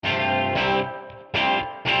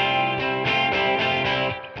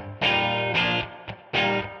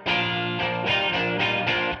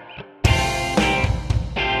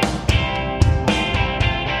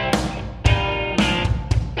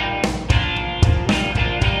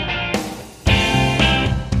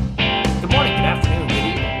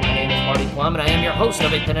host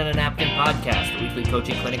of a Pen and a Napkin podcast, a weekly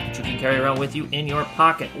coaching clinic that you can carry around with you in your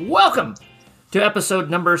pocket. Welcome to episode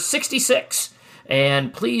number 66,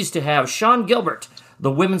 and pleased to have Shawn Gilbert, the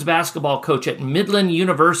women's basketball coach at Midland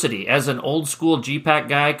University. As an old school GPAC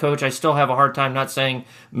guy, coach, I still have a hard time not saying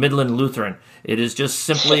Midland Lutheran. It is just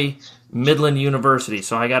simply Midland University,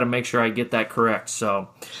 so I got to make sure I get that correct. So,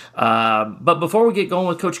 but before we get going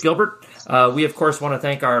with Coach Gilbert, we of course want to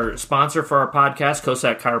thank our sponsor for our podcast,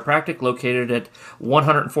 Cossack Chiropractic, located at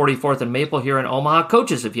 144th and Maple here in Omaha.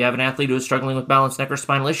 Coaches, if you have an athlete who is struggling with balance, neck, or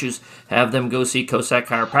spinal issues, have them go see Cossack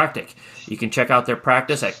Chiropractic. You can check out their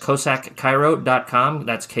practice at CossackChiro.com.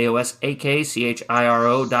 That's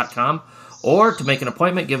KOSAKCHIRO.com. Or to make an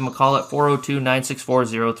appointment, give them a call at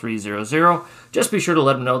 402-964-0300. Just be sure to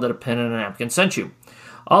let them know that a pen and a napkin sent you.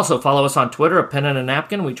 Also, follow us on Twitter, a pen and a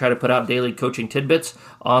napkin. We try to put out daily coaching tidbits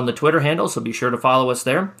on the Twitter handle, so be sure to follow us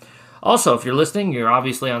there. Also, if you're listening, you're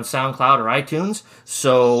obviously on SoundCloud or iTunes,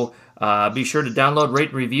 so be sure to download, rate,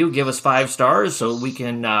 and review. Give us 5 stars so we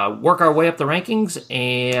can work our way up the rankings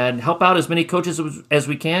and help out as many coaches as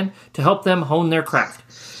we can to help them hone their craft.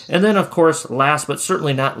 And then, of course, last but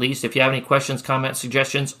certainly not least, if you have any questions, comments,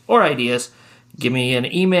 suggestions, or ideas, give me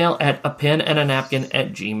an email at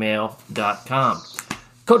apenandanapkin@gmail.com.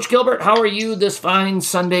 Coach Gilbert, how are you this fine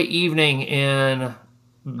Sunday evening in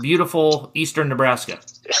beautiful eastern Nebraska?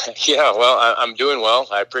 Yeah, well, I'm doing well.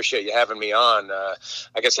 I appreciate you having me on. I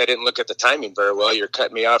guess I didn't look at the timing very well. You're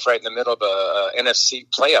cutting me off right in the middle of a NFC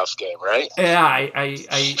playoff game, right? Yeah, I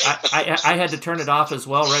had to turn it off as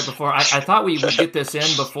well right before. I thought we would get this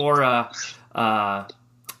in before the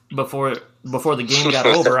game got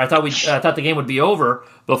over. I thought the game would be over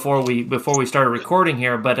before we started recording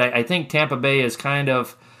here. But I think Tampa Bay is kind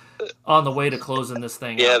of on the way to closing this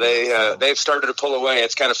thing. Yeah, they've started to pull away.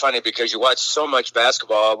 It's kind of funny because you watch so much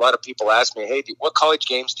basketball. A lot of people ask me, "Hey, what college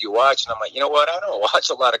games do you watch?" And I'm like, you know what? I don't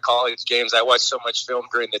watch a lot of college games. I watch so much film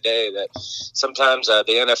during the day that sometimes the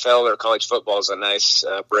NFL or college football is a nice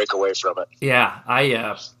breakaway from it. Yeah,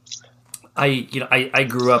 I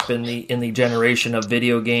grew up in the generation of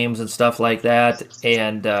video games and stuff like that,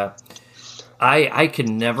 and I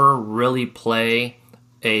can never really play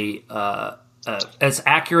as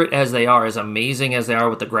accurate as they are, as amazing as they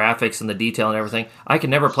are with the graphics and the detail and everything. I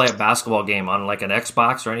can never play a basketball game on like an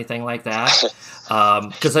Xbox or anything like that,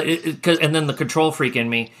 because and then the control freak in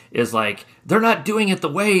me is like, they're not doing it the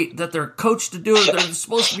way that they're coached to do it. They're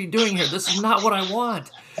supposed to be doing here. This is not what I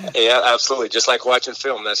want. Yeah, absolutely. Just like watching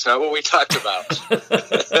film. That's not what we talked about.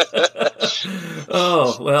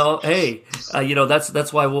 Oh, well, hey,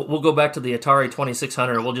 that's why we'll go back to the Atari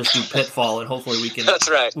 2600. We'll just do Pitfall, and hopefully we can. That's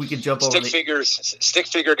right. We can jump stick over stick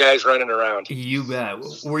figure guys running around. You bet.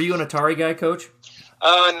 Were you an Atari guy, Coach?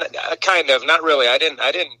 Kind of, not really. I didn't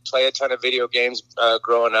play a ton of video games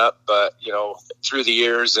growing up, but through the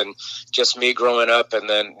years, and just me growing up, and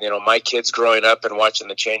then my kids growing up and watching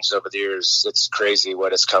the changes over the years. It's crazy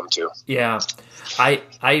what it's come to. Yeah,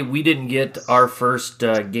 we didn't get our first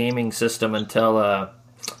gaming system until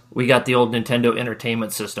we got the old Nintendo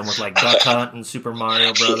Entertainment System with like Duck Hunt and Super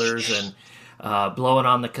Mario Brothers and blowing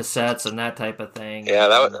on the cassettes and that type of thing. Yeah,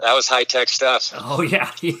 that was high-tech stuff. Oh,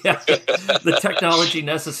 yeah. The technology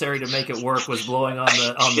necessary to make it work was blowing on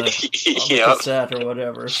the cassette or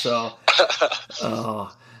whatever. So,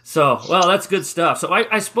 well, that's good stuff. So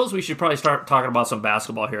I suppose we should probably start talking about some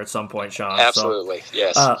basketball here at some point, Shawn. Absolutely,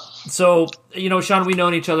 yes. So, Shawn, we've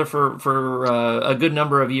known each other for a good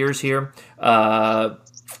number of years here.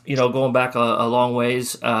 Going back a long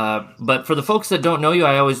ways. But for the folks that don't know you,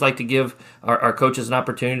 I always like to give our coaches an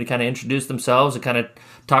opportunity to kind of introduce themselves and kind of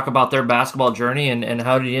talk about their basketball journey and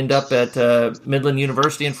how did you end up at Midland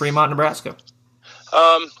University in Fremont, Nebraska?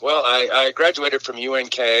 Well, I graduated from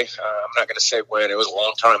UNK. I'm not going to say when. It was a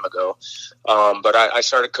long time ago. But I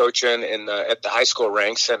started coaching at the high school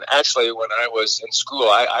ranks. And actually, when I was in school,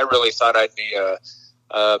 I really thought I'd be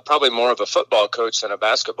probably more of a football coach than a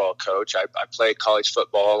basketball coach. I played college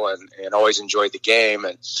football and always enjoyed the game.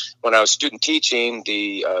 And when I was student teaching,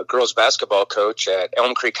 the girls basketball coach at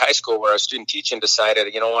Elm Creek High School, where I was student teaching, decided,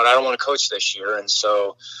 I don't want to coach this year. And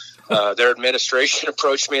so their administration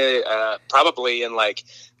approached me probably in like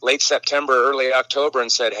late September, early October,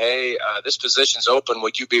 and said, "Hey, this position's open.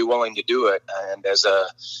 Would you be willing to do it?" And as a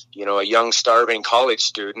young, starving college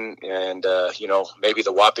student, and maybe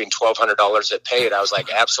the whopping $1,200 it paid, I was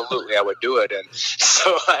like, absolutely, I would do it. And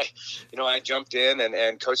so I jumped in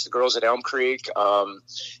and coached the girls at Elm Creek.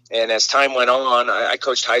 And as time went on, I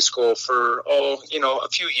coached high school for a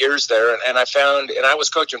few years there, and I found, and I was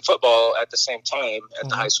coaching football at the same time at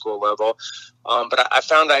the high school level. But I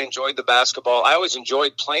found I enjoyed the basketball. I always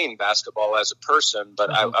enjoyed playing playing basketball as a person, but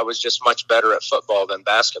I was just much better at football than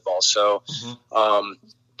basketball. So,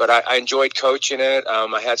 but I enjoyed coaching it.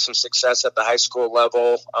 I had some success at the high school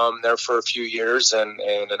level there for a few years, and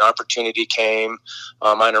an opportunity came.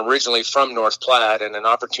 I'm originally from North Platte, and an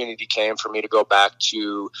opportunity came for me to go back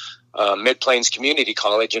to Mid-Plains Community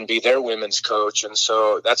College and be their women's coach. And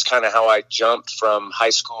so that's kind of how I jumped from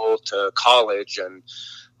high school to college. And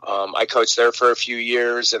I coached there for a few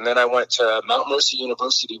years, and then I went to Mount Mercy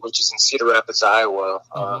University, which is in Cedar Rapids, Iowa,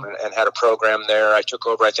 and had a program there. I took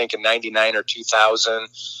over, I think, in 99 or 2000.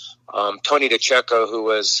 Tony DeCecco, who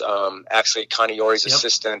was actually Connie Yorey's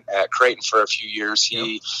assistant at Creighton for a few years,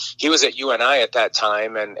 he was at UNI at that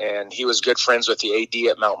time, and he was good friends with the AD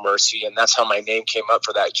at Mount Mercy, and that's how my name came up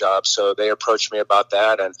for that job. So they approached me about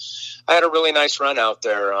that, and I had a really nice run out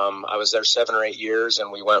there. I was there 7 or 8 years,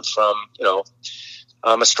 and we went from,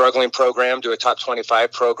 a struggling program to a top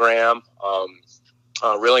 25 program.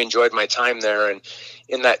 Really enjoyed my time there. And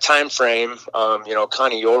in that time frame,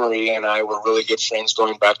 Connie Yorey and I were really good friends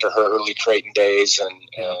going back to her early Creighton days and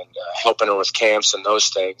helping her with camps and those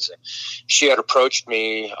things. And she had approached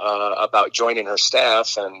me about joining her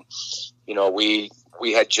staff. And,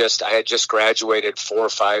 I had just graduated 4 or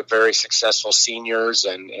 5 very successful seniors,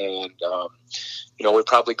 and we're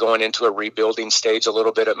probably going into a rebuilding stage a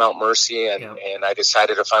little bit at Mount Mercy, and I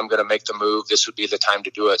decided if I'm going to make the move, this would be the time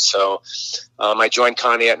to do it. So I joined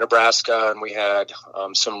Connie at Nebraska, and we had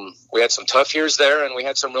some tough years there, and we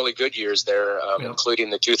had some really good years there, including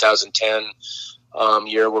the 2010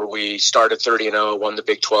 year where we started 30-0, won the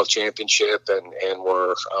Big 12 championship, and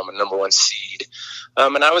were a number 1 seed.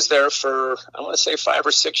 And I was there for, I want to say, 5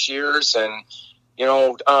 or 6 years, and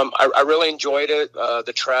I really enjoyed it.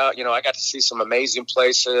 The travel, I got to see some amazing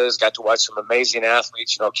places, got to watch some amazing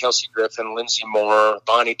athletes, Kelsey Griffin, Lindsey Moore,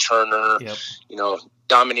 Bonnie Turner,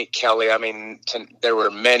 Dominique Kelly. I mean, there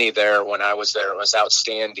were many there when I was there. It was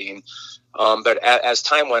outstanding. But as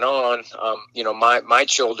time went on, my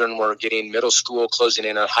children were getting middle school, closing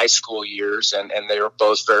in on high school years, and they were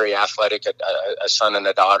both very athletic, a son and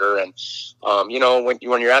a daughter. And,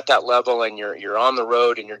 when you're at that level and you're on the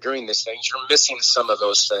road and you're doing these things, you're missing some of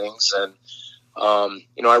those things. And,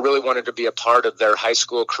 I really wanted to be a part of their high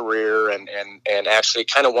school career and actually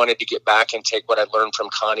kind of wanted to get back and take what I learned from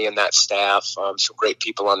Connie and that staff, some great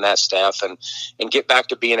people on that staff, and get back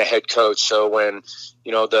to being a head coach. So when,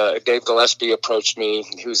 Dave Gillespie approached me,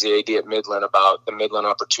 who's the AD at Midland, about the Midland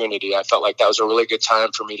opportunity, I felt like that was a really good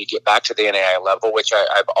time for me to get back to the NAI level, which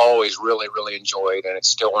I've always really, really enjoyed, and it's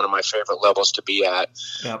still one of my favorite levels to be at.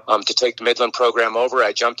 Yep. To take the Midland program over,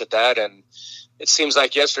 I jumped at that, and it seems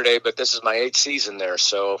like yesterday, but this is my 8th season there.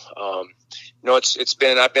 So, it's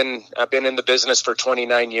been, I've been in the business for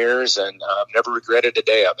 29 years, and I've never regretted a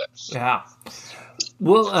day of it. Yeah.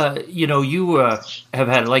 Well, you have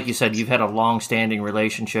had, like you said, you've had a long-standing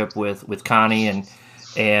relationship with Connie,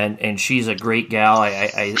 and she's a great gal.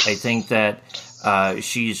 I think that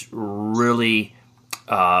she's really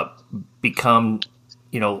become,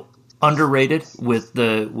 underrated with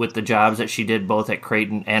the jobs that she did both at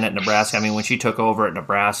Creighton and at Nebraska. I mean, when she took over at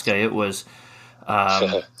Nebraska, it was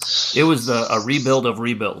a rebuild of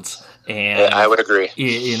rebuilds, and I would agree.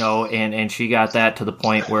 And she got that to the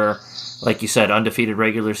point where, like you said, undefeated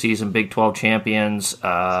regular season, Big 12 champions,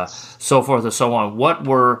 so forth and so on. What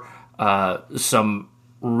were some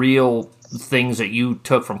real things that you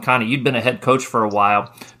took from Connie? You'd been a head coach for a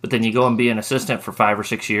while, but then you go and be an assistant for 5 or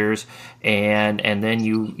 6 years, and then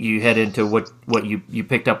you head into what you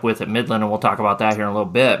picked up with at Midland, and we'll talk about that here in a little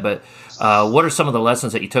bit. But what are some of the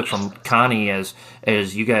lessons that you took from Connie as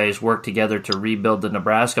you guys worked together to rebuild the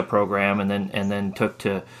Nebraska program, and then took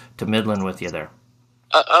to Midland with you there?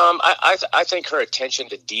 I think her attention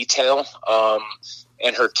to detail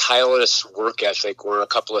and her tireless work ethic were a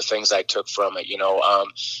couple of things I took from it.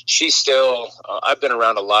 She's still, I've been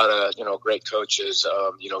around a lot of, great coaches,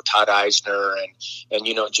 Todd Eisner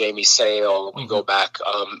and Jamie Sale. We go back,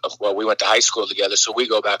 we went to high school together, so we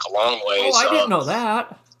go back a long ways. Oh, I didn't know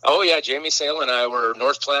that. Oh yeah, Jamie Sale and I were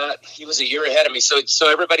North Platte. He was a year ahead of me, so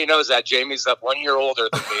everybody knows that Jamie's up 1 year older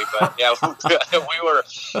than me. But yeah,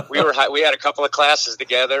 we had a couple of classes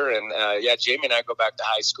together, and Jamie and I go back to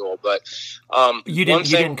high school. But you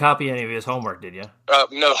didn't copy any of his homework, did you?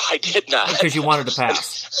 No, I did not, because you wanted to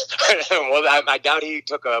pass. Well, I doubt he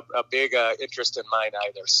took a big interest in mine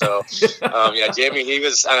either. So Jamie, he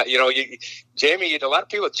was Jamie. A lot of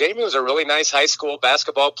people. Jamie was a really nice high school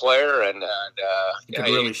basketball player, and he could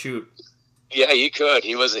really shoot. Yeah, he could.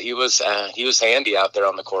 He was handy out there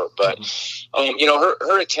on the court. But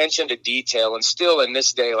her attention to detail, and still in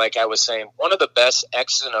this day, like I was saying, one of the best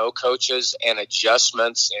X and O coaches and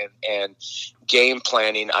adjustments and game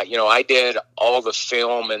planning. I did all the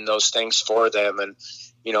film and those things for them, and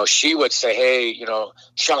she would say, hey,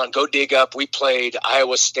 Shawn, go dig up. We played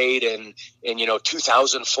Iowa State in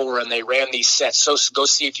 2004, and they ran these sets. So go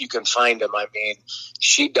see if you can find them. I mean,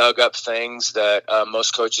 she dug up things that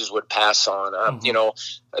most coaches would pass on.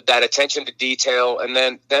 That attention to detail, and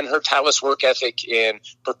then her tireless work ethic in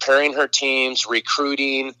preparing her teams,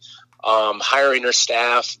 recruiting, hiring her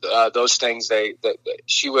staff. Those things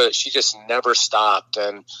she just never stopped.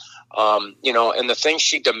 And and the things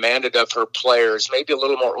she demanded of her players, maybe a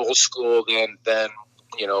little more old school than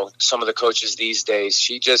some of the coaches these days.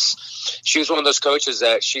 She was one of those coaches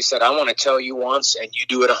that she said, I want to tell you once and you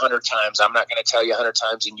do it 100 times. I'm not going to tell you 100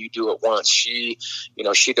 times and you do it once. She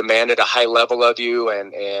demanded a high level of you.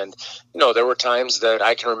 And there were times that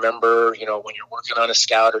I can remember, when you're working on a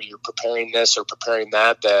scout or you're preparing this or preparing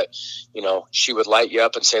that, she would light you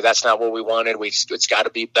up and say, that's not what we wanted. It's got to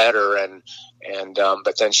be better.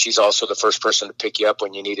 But then she's also the first person to pick you up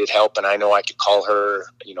when you needed help. And I know I could call her,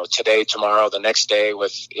 today, tomorrow, the next day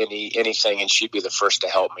with anything, and she'd be the first to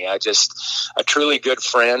help me. A truly good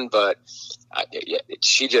friend, but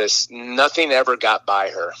nothing ever got by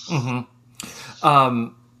her. Mm-hmm.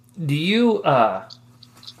 Do you, oh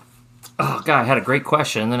God, I had a great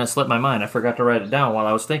question and then it slipped my mind. I forgot to write it down while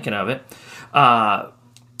I was thinking of it. Well,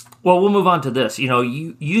 we'll move on to this.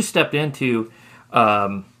 You stepped into,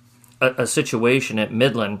 a situation at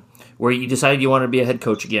Midland where you decided you wanted to be a head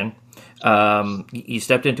coach again. You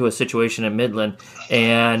stepped into a situation at Midland,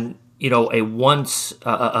 and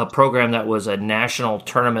a program that was a national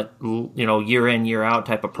tournament, year in, year out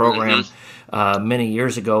type of program, many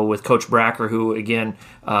years ago with Coach Bracker, who again,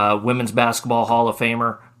 women's basketball Hall of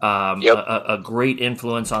Famer. A great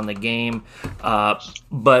influence on the game.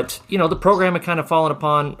 But, the program had kind of fallen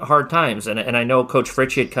upon hard times. And I know Coach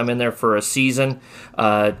Fritchie had come in there for a season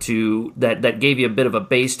that gave you a bit of a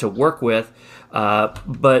base to work with.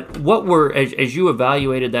 But what were, as you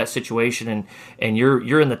evaluated that situation, and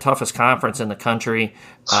you're in the toughest conference in the country,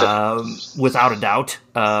 without a doubt,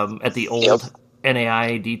 at the old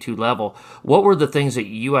NAIA D2 level, what were the things that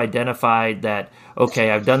you identified that, okay,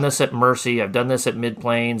 I've done this at Mercy, I've done this at Mid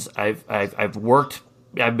Plains, I've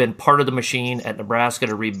been part of the machine at Nebraska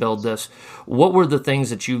to rebuild this. What were the things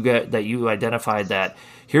that you identified that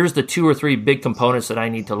here's the 2 or 3 big components that I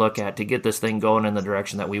need to look at to get this thing going in the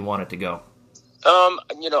direction that we want it to go?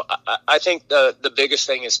 I think the biggest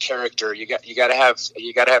thing is character. You got to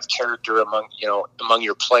have character among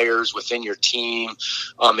your players, within your team,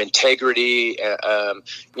 integrity.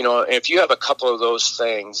 If you have a couple of those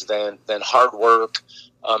things, then hard work,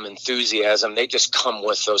 enthusiasm, they just come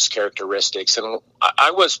with those characteristics. And I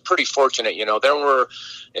was pretty fortunate.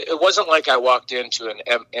 It wasn't like I walked into an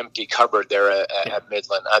empty cupboard there at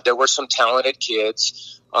Midland. There were some talented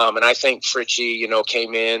kids. And I think Fritchie,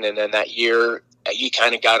 came in, and then that year he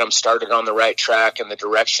kind of got them started on the right track and the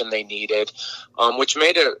direction they needed, which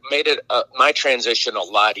made it my transition a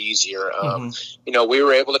lot easier. We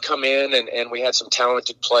were able to come in and we had some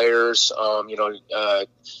talented players.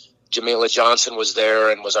 Jamila Johnson was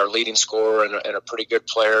there and was our leading scorer and a pretty good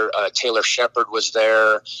player. Taylor Shepard was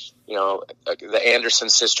there. The Anderson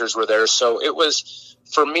sisters were there. So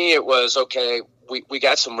for me, it was okay. We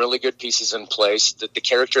got some really good pieces in place. The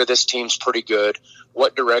character of this team's pretty good.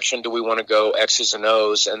 What direction do we want to go, X's and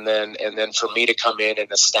O's? And then for me to come in and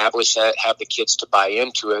establish that, have the kids to buy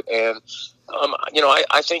into it. And,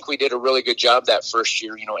 I think we did a really good job that first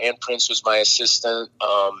year. Ann Prince was my assistant,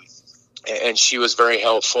 and she was very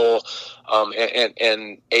helpful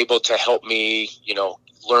and able to help me,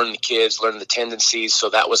 learn the kids, learn the tendencies.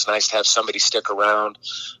 So that was nice to have somebody stick around.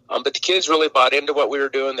 But the kids really bought into what we were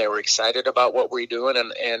doing. They were excited about what we were doing.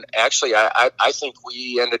 And actually, I think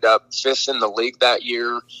we ended up 5th in the league that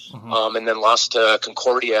year, and then lost to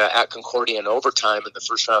Concordia in overtime in the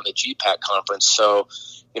first round of the GPAC conference. So,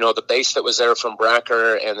 the base that was there from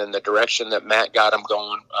Bracker and then the direction that Matt got them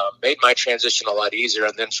going made my transition a lot easier.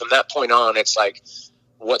 And then from that point on, it's like,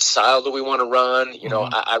 what style do we want to run?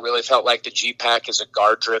 I really felt like the GPAC is a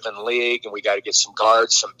guard-driven league, and we got to get some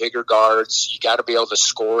guards, some bigger guards. You got to be able to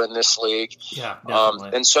score in this league. Yeah,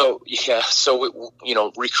 definitely. So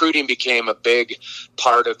recruiting became a big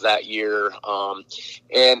part of that year.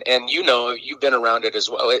 And you've been around it as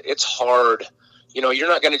well. It's hard. You're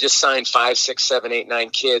not going to just sign 5, 6, 7, 8, 9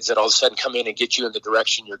 kids that all of a sudden come in and get you in the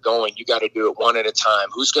direction you're going. You got to do it one at a time.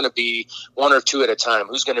 Who's going to be 1 or 2 at a time?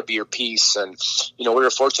 Who's going to be your piece? And, we were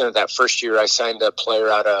fortunate that first year I signed a player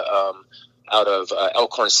out out of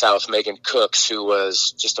Elkhorn South, Megan Cooks, who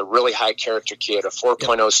was just a really high character kid, a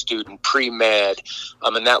 4.0 student, pre-med,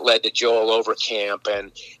 and that led to Joel Overcamp,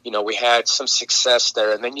 and we had some success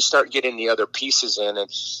there. And then you start getting the other pieces in, and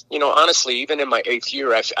honestly, even in my 8th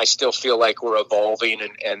year, I still feel like we're evolving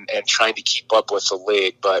and trying to keep up with the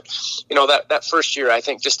league. But that first year, I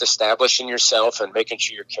think just establishing yourself and making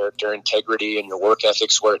sure your character integrity and your work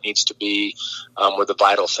ethic's where it needs to be were the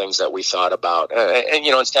vital things that we thought about. And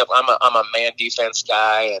instead, I'm a man defense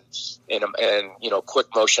guy and quick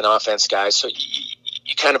motion offense guy. So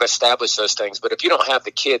you kind of establish those things. But if you don't have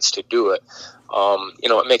the kids to do it,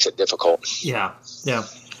 it makes it difficult. Yeah.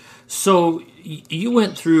 So you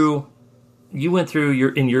went through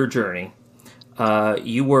your journey.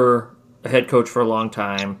 You were a head coach for a long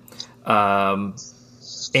time, and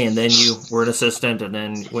then you were an assistant, and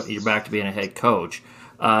then you're back to being a head coach.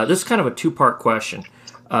 This is kind of a 2-part question.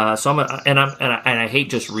 So I'm gonna, and I hate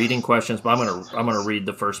just reading questions, but I'm gonna read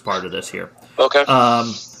the first part of this here. Okay.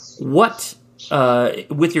 What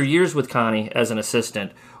with your years with Connie as an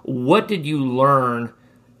assistant, what did you learn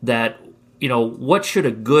that what should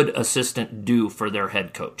a good assistant do for their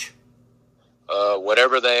head coach?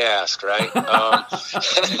 Whatever they ask, right?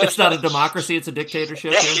 It's not a democracy; it's a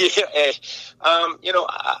dictatorship. Yeah.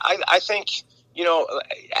 I think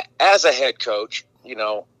as a head coach,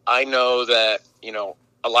 I know that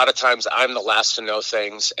a lot of times I'm the last to know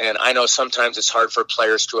things, and I know sometimes it's hard for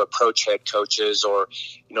players to approach head coaches, or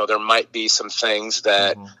there might be some things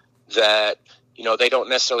that they don't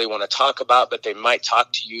necessarily want to talk about, but they might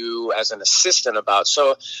talk to you as an assistant about.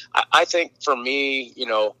 So I think for me,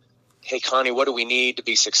 hey, Connie, what do we need to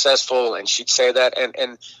be successful? And she'd say that,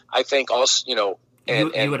 and I think also, you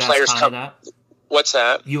would players ask Connie that? What's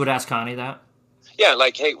that? You would ask Connie that? Yeah,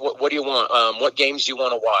 like, hey, what do you want? What games do you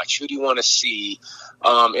want to watch? Who do you want to see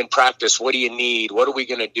in practice? What do you need? What are we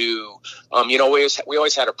going to do? We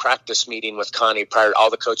always had a practice meeting with Connie prior.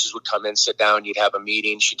 All the coaches would come in, sit down. You'd have a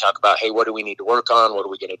meeting. She'd talk about, hey, what do we need to work on? What are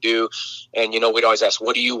we going to do? And we'd always ask,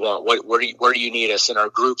 what do you want? Where do you need us in our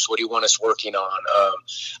groups? What do you want us working on?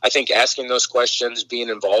 I think asking those questions, being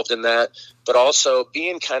involved in that, but also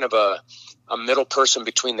being kind of a middle person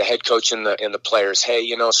between the head coach and the players. Hey,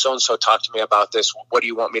 so and so talked to me about this. What do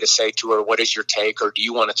you want me to say to her? What is your take, or do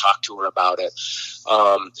you want to talk to her about it?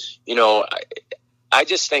 I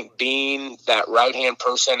just think being that right-hand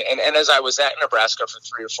person, and as I was at Nebraska for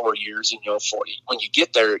 3 or 4 years, and when you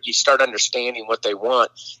get there, you start understanding what they want,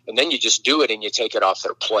 and then you just do it and you take it off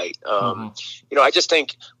their plate. I just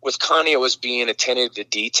think with Connie, it was being attentive to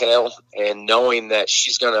detail and knowing that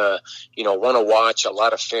she's gonna, want to watch a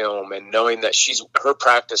lot of film, and knowing that her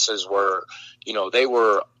practices were, they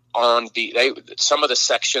were on some of the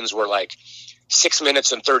sections were like 6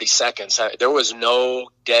 minutes and 30 seconds. There was no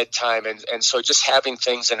dead time. And so just having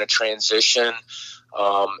things in a transition,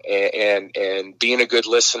 and being a good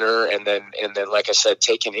listener, and then, like I said,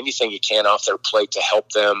 taking anything you can off their plate to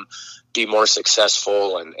help them be more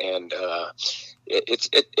successful. And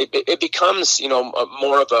it becomes,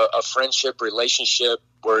 more of a friendship relationship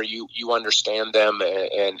where you understand them.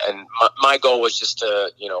 And my goal was just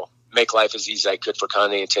to, make life as easy as I could for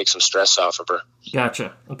Connie and take some stress off of her.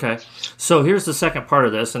 Gotcha. Okay. So here's the second part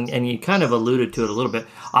of this, and you kind of alluded to it a little bit.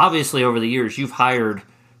 Obviously, over the years, you've hired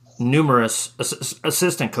numerous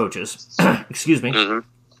assistant coaches. Excuse me. Mm-hmm.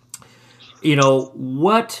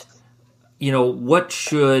 What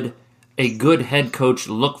should a good head coach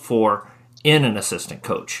look for in an assistant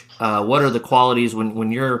coach? What are the qualities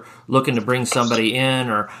when you're looking to bring somebody in,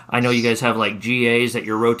 or I know you guys have like GAs that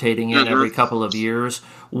you're rotating in every couple of years.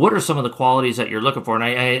 What are some of the qualities that you're looking for?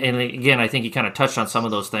 And again, I think you kind of touched on some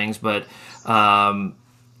of those things, but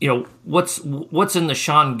what's in the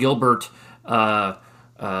Shawn Gilbert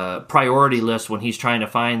priority list when he's trying to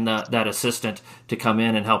find that assistant to come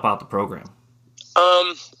in and help out the program?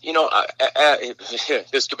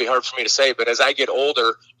 This could be hard for me to say, but as I get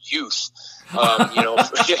older, youth.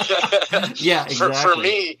 Yeah, exactly. For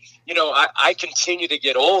me, I continue to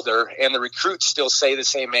get older, and the recruits still stay the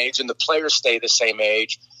same age, and the players stay the same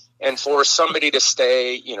age. And for somebody to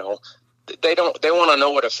stay, they want to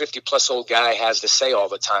know what a 50-plus old guy has to say all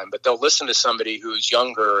the time, but they'll listen to somebody who's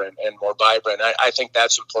younger and more vibrant. I think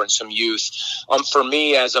that's important, some youth. For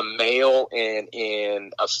me, as a male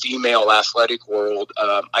in a female athletic world,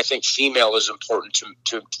 I think female is important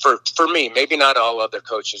for me. Maybe not all other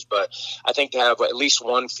coaches, but I think to have at least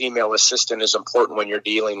one female assistant is important when you're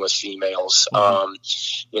dealing with females. I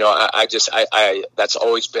that's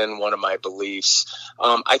always been one of my beliefs.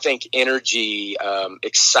 I think energy,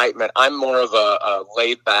 excitement. I'm more of a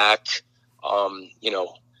laid back, I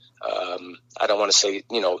don't want to say,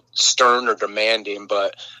 stern or demanding,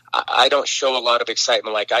 but I don't show a lot of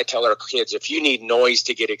excitement. Like I tell our kids, if you need noise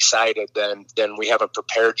to get excited, then we haven't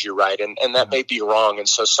prepared you right. And that may be wrong. And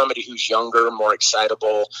so somebody who's younger, more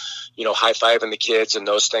excitable, high-fiving the kids and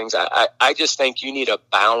those things, I just think you need a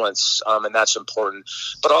balance, and that's important.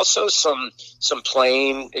 But also some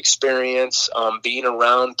playing experience, being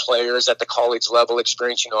around players at the college level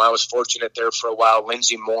experience. I was fortunate there for a while.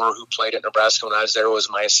 Lindsey Moore, who played at Nebraska when I was there, was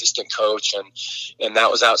my assistant coach, and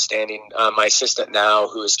that was outstanding. My assistant now,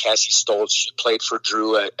 who is Cassie Stoltz, she played for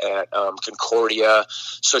Drew at Concordia,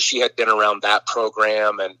 so she had been around that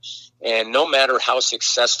program. And no matter how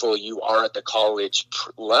successful you are at the college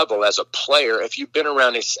level as a player, if you've been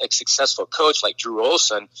around a successful coach like Drew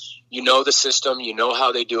Olson, you know the system, you know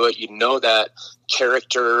how they do it, you know that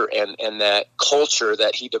character and that culture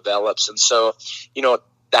that he develops. And so,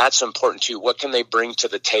 that's important too. What can they bring to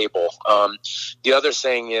the table? The other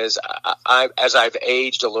thing is, as I've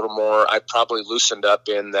aged a little more, I've probably loosened up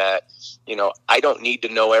in that, I don't need to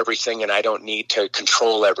know everything and I don't need to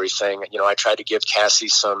control everything. I try to give Cassie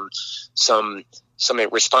some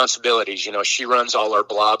responsibilities. She runs all our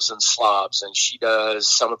blobs and slobs, and she does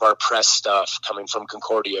some of our press stuff coming from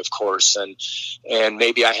Concordia, of course. And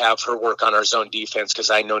maybe I have her work on our zone defense because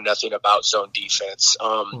I know nothing about zone defense.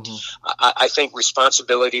 I think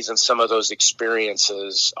responsibilities and some of those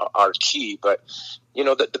experiences are key, but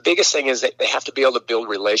the biggest thing is that they have to be able to build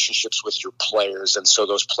relationships with your players. And so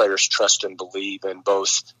those players trust and believe in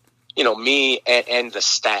both, me and the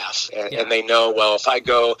staff. And they know, well, if I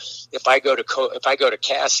go to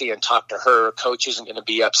Cassie and talk to her, coach isn't going to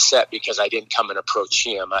be upset because I didn't come and approach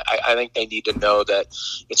him. I think they need to know that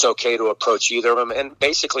it's okay to approach either of them. And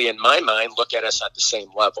basically, in my mind, look at us at the same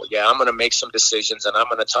level. Yeah, I'm going to make some decisions and I'm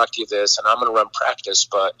going to talk to you this and I'm going to run practice,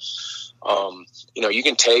 but you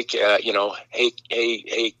can take,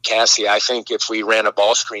 hey, Cassie, I think if we ran a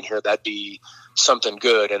ball screen here, that'd be something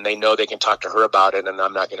good. And they know they can talk to her about it, and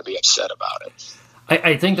I'm not going to be upset about it.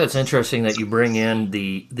 I think that's interesting that you bring in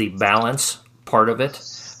the balance part of it,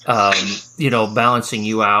 balancing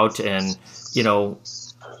you out. And,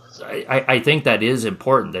 I think that is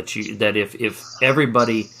important that if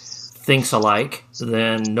everybody thinks alike,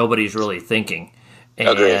 then nobody's really thinking.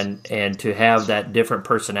 And to have that different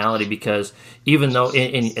personality, because even though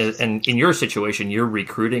in your situation you're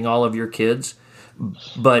recruiting all of your kids,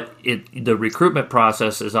 but the recruitment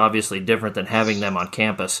process is obviously different than having them on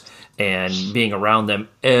campus and being around them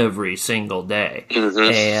every single day.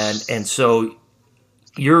 And so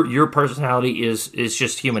your personality is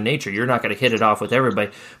just human nature. You're not going to hit it off with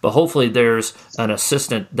everybody, but hopefully there's an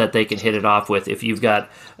assistant that they can hit it off with. If you've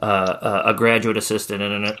got a graduate assistant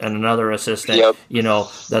and another assistant,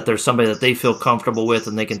 that there's somebody that they feel comfortable with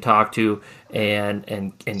and they can talk to,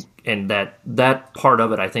 and that part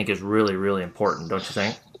of it I think is really, really important. Don't you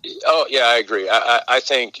think? Oh yeah, I agree. I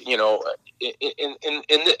think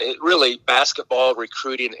really basketball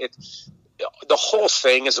recruiting the whole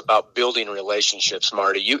thing is about building relationships,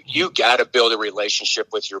 Marty. You got to build a relationship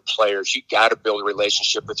with your players. You got to build a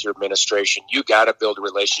relationship with your administration. You got to build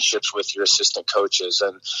relationships with your assistant coaches.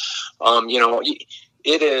 And,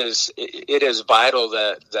 it is vital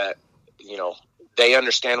that they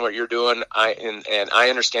understand what you're doing. And I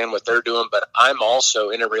understand what they're doing, but I'm also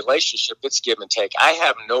in a relationship. It's give and take. I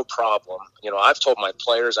have no problem. I've told my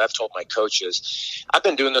players, I've told my coaches, I've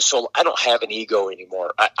been doing this so I don't have an ego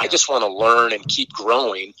anymore. I just want to learn and keep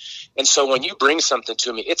growing. And so when you bring something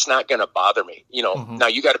to me, it's not going to bother me. Now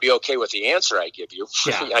you got to be okay with the answer I give you.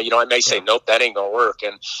 I may say, nope, that ain't going to work.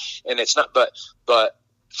 And it's not, but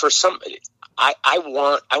for some, I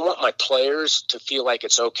want my players to feel like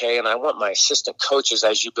it's okay, and I want my assistant coaches,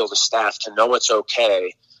 as you build a staff, to know it's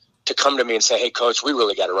okay to come to me and say, "Hey, coach, we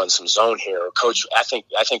really got to run some zone here." Or, "Coach, I think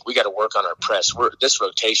we got to work on our press. This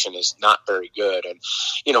rotation is not very good." And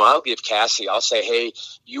I'll give Cassie. I'll say, "Hey,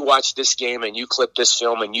 you watch this game and you clip this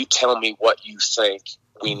film and you tell me what you think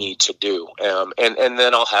we need to do." And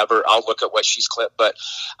then I'll have her, I'll look at what she's clipped. But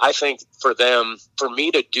I think for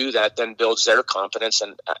me to do that then builds their confidence.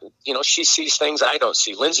 And, she sees things I don't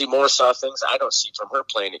see. Lindsey Moore saw things I don't see from her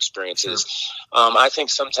playing experiences. Sure. I think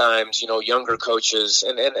sometimes, younger coaches,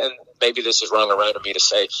 and maybe this is wrong or right of me to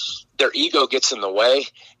say, their ego gets in the way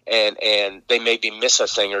and they maybe miss a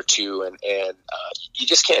thing or two. And you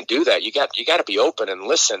just can't do that. You got to be open and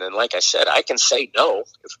listen. And like I said, I can say no,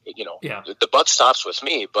 the buck stops with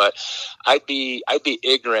me, but I'd be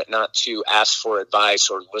ignorant not to ask for advice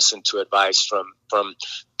or listen to advice from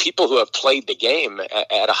people who have played the game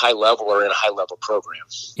at a high level or in a high level program.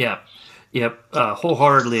 Yeah. Yep.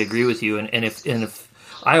 Wholeheartedly agree with you. And if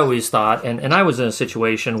I always thought, and I was in a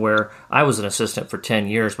situation where I was an assistant for 10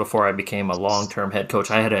 years before I became a long-term head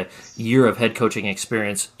coach. I had a year of head coaching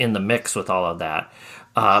experience in the mix with all of that.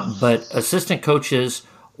 But assistant coaches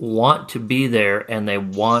want to be there and they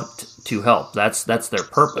want to help. That's their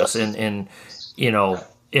purpose in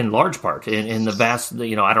large part, in the vast,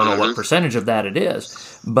 I don't know what percentage of that it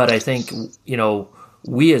is, but I think,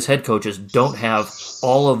 we as head coaches don't have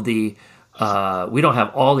all of the, we don't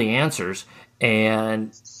have all the answers,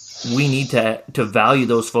 and we need to value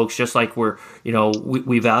those folks just like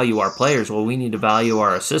we value our players. Well, we need to value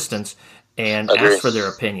our assistants and ask for their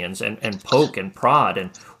opinions and poke and prod and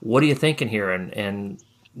what are you thinking here and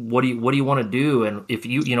what do you want to do? And if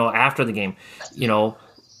after the game,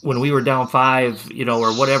 when we were down 5,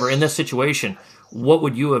 or whatever in this situation, what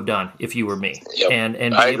would you have done if you were me? Yep. And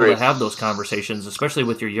be able to have those conversations, especially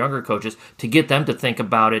with your younger coaches, to get them to think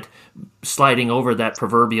about it, sliding over that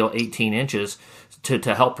proverbial 18 inches to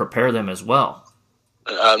help prepare them as well.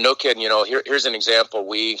 No kidding. Here's an example.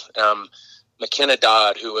 McKenna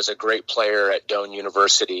Dodd, who was a great player at Doane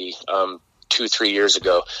University 2-3 years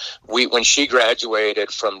ago, when she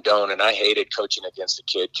graduated from Doane, and I hated coaching against the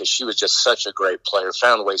kid because she was just such a great player,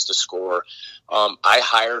 found ways to score. I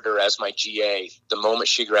hired her as my GA the moment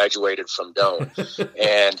she graduated from Doane.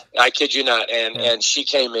 And I kid you not. And she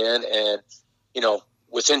came in and,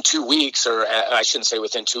 within 2 weeks, or I shouldn't say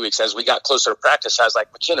within 2 weeks, as we got closer to practice, I was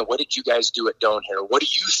like, McKenna, what did you guys do at Doane here? What do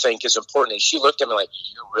you think is important? And she looked at me like,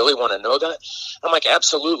 you really want to know that? I'm like,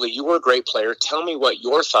 absolutely. You were a great player. Tell me what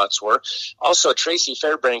your thoughts were. Also, Tracy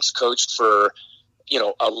Fairbanks coached for,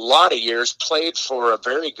 a lot of years, played for a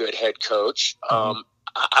very good head coach.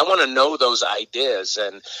 I want to know those ideas,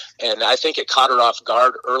 and I think it caught her off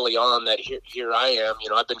guard early on that here I am,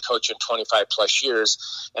 I've been coaching 25 plus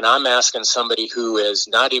years, and I'm asking somebody who is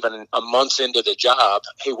not even a month into the job,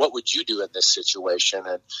 hey, what would you do in this situation?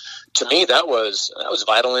 And to me, that was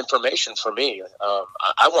vital information for me.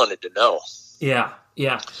 I wanted to know. Yeah.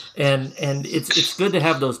 And it's good to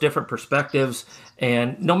have those different perspectives,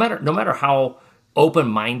 and no matter how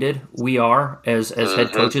open-minded we are as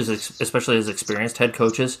head coaches, especially as experienced head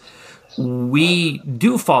coaches, we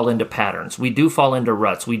do fall into patterns. We do fall into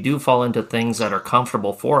ruts. We do fall into things that are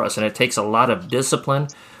comfortable for us, and it takes a lot of discipline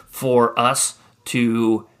for us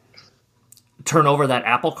to turn over that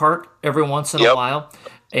apple cart every once in a while,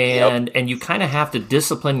 and you kind of have to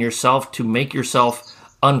discipline yourself to make yourself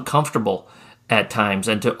uncomfortable at times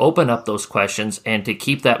and to open up those questions and to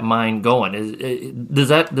keep that mind going. Does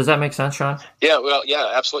that make sense, Shawn? Yeah, well,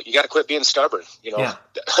 yeah, absolutely. You got to quit being stubborn.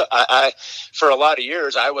 I for a lot of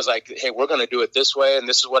years, I was like, hey, we're going to do it this way, and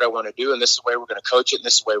this is what I want to do, and this is the way we're going to coach it, and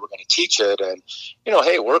this is the way we're going to teach it. And,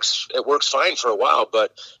 hey, it works fine for a while,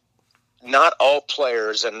 but not all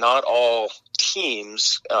players and not all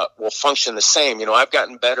teams will function the same. I've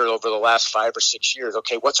gotten better over the last 5 or 6 years.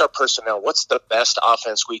 Okay, what's our personnel? What's the best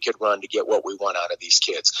offense we could run to get what we want out of these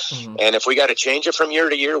kids? Mm-hmm. And if we got to change it from year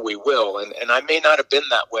to year, we will. And I may not have been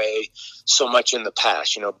that way so much in the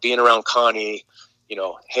past. Being around Connie,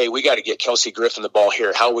 hey, we got to get Kelsey Griffin the ball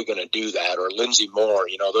here. How are we going to do that? Or Lindsey Moore,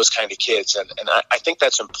 those kind of kids. And I think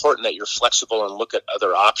that's important that you're flexible and look at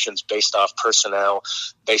other options based off personnel,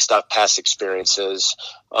 based off past experiences.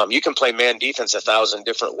 You can play man defense 1,000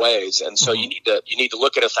 different ways. And so you need to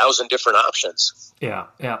look at 1,000 different options. Yeah.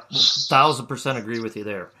 1,000% agree with you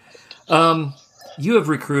there. You have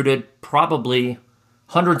recruited probably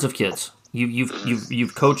hundreds of kids.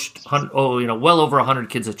 You've coached well over 100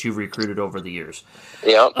 kids that you've recruited over the years.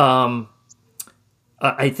 Yeah.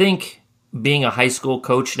 I think being a high school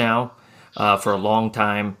coach now for a long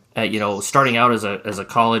time, starting out as a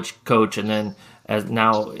college coach and then as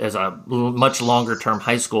a much longer term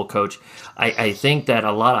high school coach, I think that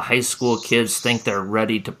a lot of high school kids think they're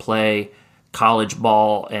ready to play college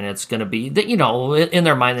ball, and it's going to be, in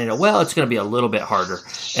their mind, they know, well, it's going to be a little bit harder.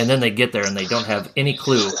 And then they get there and they don't have any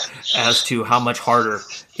clue as to how much harder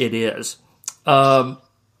it is.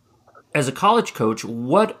 As a college coach,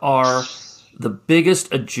 what are the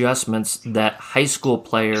biggest adjustments that high school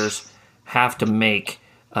players have to make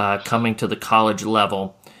coming to the college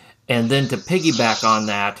level? And then to piggyback on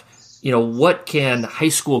that, what can high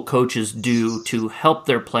school coaches do to help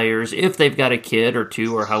their players if they've got a kid or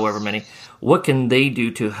two or however many? What can they do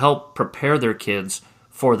to help prepare their kids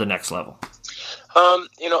for the next level?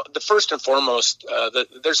 The first and foremost,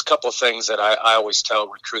 there's a couple of things that I always tell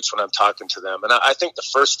recruits when I'm talking to them. And I think the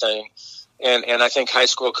first thing, and I think high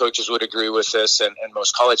school coaches would agree with this, and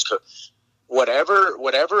most college coaches,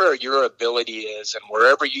 whatever your ability is and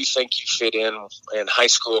wherever you think you fit in high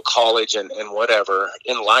school, college, and whatever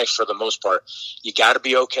in life for the most part, you got to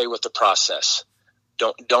be okay with the process.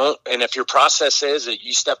 Don't. And if your process is that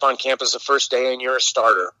you step on campus the first day and you're a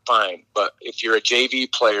starter, fine. But if you're a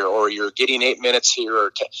JV player or you're getting 8 minutes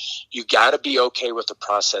here, you got to be okay with the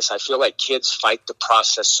process. I feel like kids fight the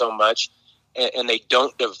process so much, and they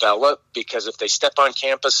don't develop, because if they step on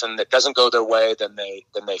campus and it doesn't go their way, then they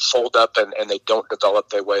fold up and they don't develop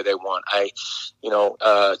the way they want.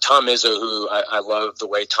 Tom Izzo, who I love the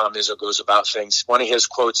way Tom Izzo goes about things. One of his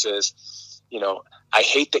quotes is, I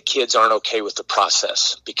hate that kids aren't okay with the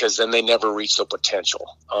process, because then they never reach their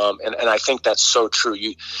potential. And I think that's so true.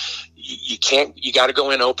 You got to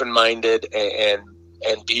go in open-minded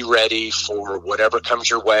and be ready for whatever comes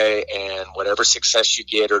your way, and whatever success you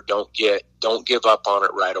get or don't give up on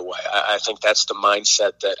it right away. I think that's the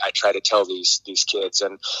mindset that I try to tell these kids.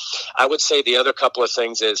 And I would say the other couple of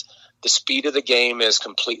things is, the speed of the game is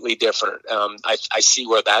completely different. I see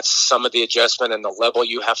where that's some of the adjustment, and the level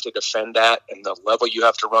you have to defend at, and the level you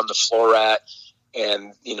have to run the floor at,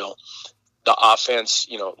 and the offense.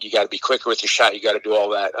 You got to be quicker with your shot. You got to do all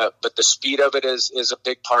that. But the speed of it is a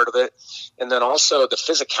big part of it, and then also the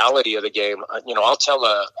physicality of the game. I'll tell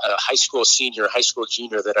a high school senior, high school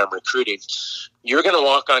junior that I'm recruiting, you're going to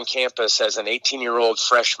walk on campus as an 18-year-old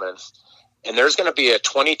freshman, and there's going to be a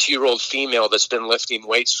 22-year-old female that's been lifting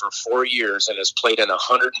weights for 4 years and has played in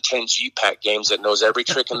 110 GPAC games, that knows every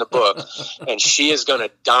trick in the book. And she is going to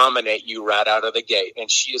dominate you right out of the gate. And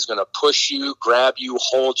she is going to push you, grab you,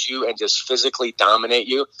 hold you, and just physically dominate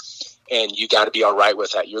you. And you got to be all right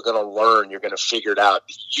with that. You're going to learn. You're going to figure it out.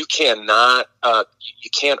 You cannot, you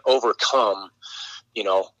can't overcome.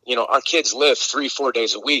 Our kids live 3-4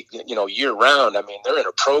 days a week, year round. I mean, they're in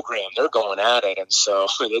a program, they're going at it. And so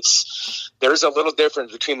there's a little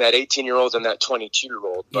difference between that 18-year-old and that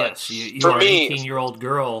 22-year-old. Yes, you are an 18-year-old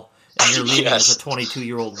girl, and you're leading as a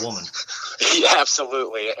 22-year-old woman. Yeah,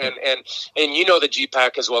 absolutely. And the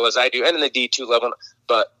GPAC as well as I do, and in the D2 level.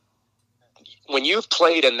 But when you've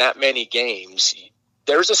played in that many games,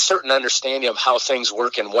 there's a certain understanding of how things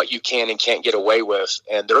work and what you can and can't get away with,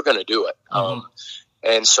 and they're going to do it. Mm-hmm.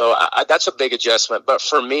 And so that's a big adjustment. But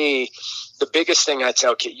for me, the biggest thing I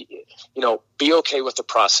tell kids, be okay with the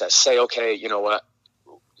process. Say, okay, you know what?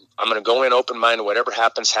 I'm going to go in open-minded. Whatever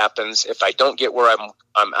happens, happens. If I don't get where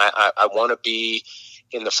I want to be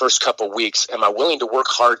in the first couple of weeks, am I willing to work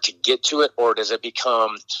hard to get to it? Or does it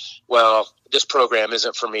become, well, this program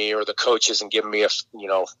isn't for me, or the coach isn't giving me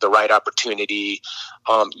the right opportunity?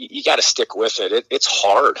 You got to stick with it. It's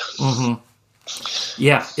hard. Mm-hmm.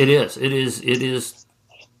 Yeah, it is.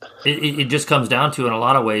 It just comes down to, in a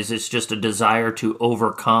lot of ways, it's just a desire to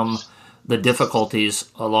overcome the difficulties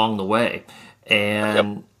along the way.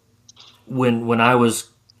 And Yep. when I was,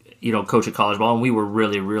 coaching college ball, and we were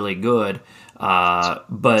really, really good,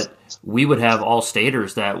 but we would have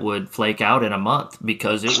all-staters that would flake out in a month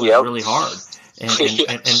because it was Yep. really hard.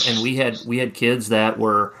 And we had kids that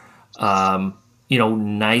were,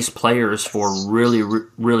 nice players for really,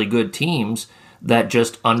 really good teams that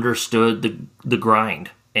just understood the grind,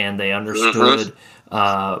 and they understood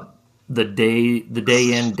the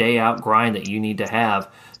day in, day out grind that you need to have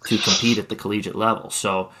to compete at the collegiate level.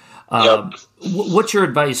 So, what's your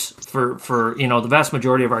advice for the vast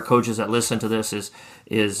majority of our coaches that listen to this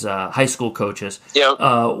is high school coaches? Yeah.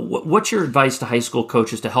 What's your advice to high school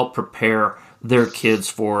coaches to help prepare their kids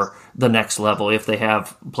for the next level if they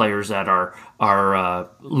have players that are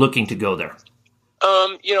looking to go there?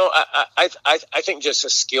 I think just a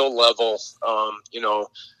skill level,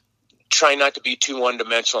 try not to be too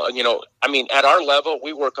one-dimensional. At our level,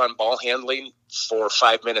 we work on ball handling for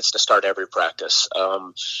 5 minutes to start every practice.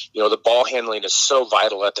 The ball handling is so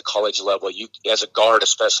vital at the college level. You, as a guard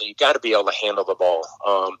especially, you got to be able to handle the ball.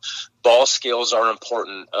 Ball skills are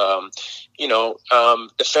important.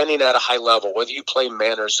 Defending at a high level, whether you play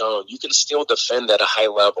man or zone, you can still defend at a high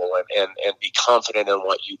level and be confident in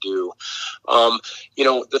what you do.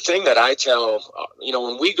 The thing that I tell,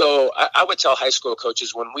 when we go, I would tell high school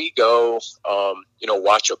coaches, when we go,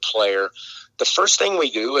 watch a player, the first thing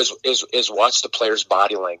we do is watch the player's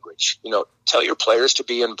body language. Tell your players to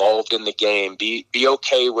be involved in the game, be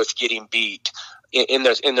okay with getting beat, in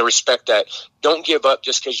the respect that don't give up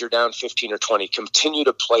just because you're down 15 or 20. Continue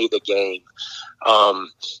to play the game.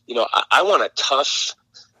 I want a tough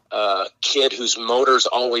kid whose motor's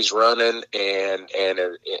always running and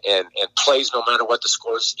plays no matter what the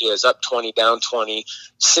score is, up 20, down 20,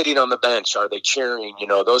 sitting on the bench. Are they cheering?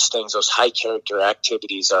 Those things, those high character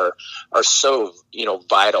activities are so,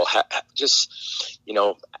 vital.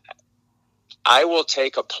 I will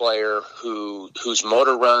take a player whose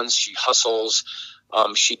motor runs, she hustles,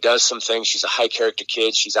 She does some things. She's a high character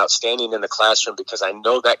kid. She's outstanding in the classroom because I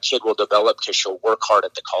know that kid will develop because she'll work hard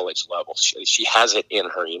at the college level. She has it in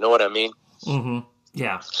her. You know what I mean? Mm-hmm.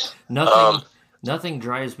 Yeah. Nothing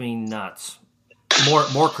drives me nuts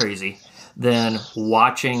more crazy than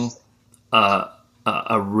watching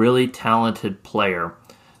a really talented player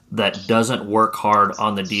that doesn't work hard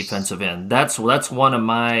on the defensive end. That's one of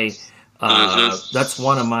my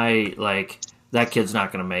like, that kid's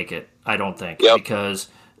not going to make it, I don't think, because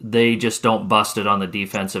they just don't bust it on the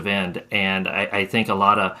defensive end. And I think a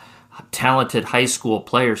lot of talented high school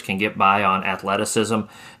players can get by on athleticism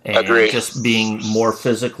and just being more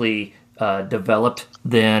physically developed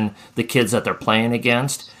than the kids that they're playing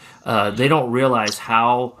against. They don't realize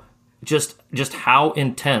how how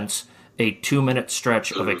intense a 2-minute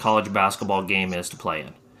stretch of a college basketball game is to play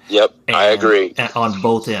in. Yep, I agree. On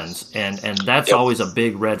both ends. And that's always a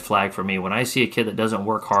big red flag for me. When I see a kid that doesn't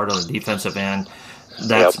work hard on the defensive end,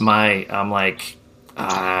 I'm like,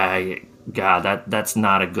 God, that's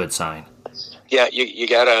not a good sign. Yeah, you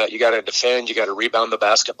gotta defend. You gotta rebound the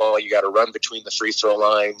basketball. You gotta run between the free throw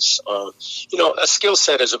lines. A skill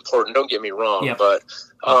set is important. Don't get me wrong, but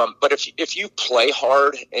if you play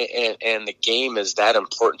hard and the game is that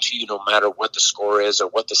important to you, no matter what the score is or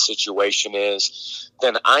what the situation is,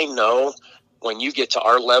 then I know when you get to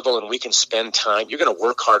our level and we can spend time, you're going to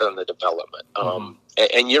work hard on the development,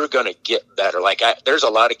 and you're going to get better. Like there's a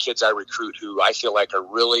lot of kids I recruit who I feel like are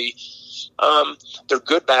really. They're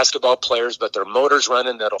good basketball players, but their motor's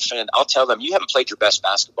running, that'll fend. I'll tell them, you haven't played your best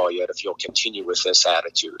basketball yet if you'll continue with this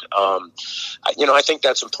attitude. I think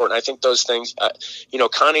that's important. I think those things,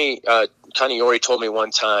 Connie Ori told me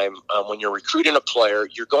one time, when you're recruiting a player,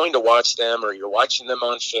 you're going to watch them or you're watching them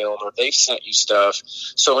on film or they've sent you stuff.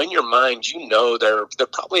 So in your mind, they're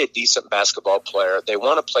probably a decent basketball player. They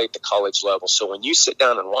want to play at the college level. So when you sit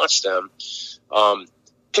down and watch them,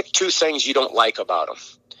 pick 2 things you don't like about them.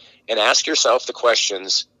 And ask yourself the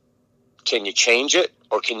questions, can you change it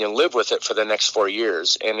or can you live with it for the next 4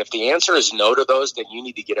 years? And if the answer is no to those, then you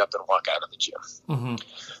need to get up and walk out of the gym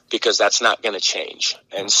because that's not going to change.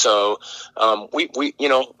 And so I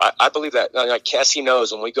believe that like Cassie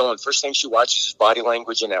knows when we go in, first thing she watches is body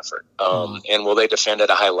language and effort. And will they defend at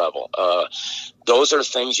a high level? Those are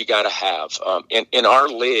things you got to have. In our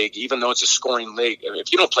league, even though it's a scoring league,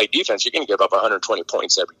 if you don't play defense, you're going to give up 120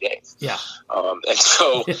 points every game. Yeah. And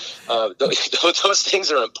so those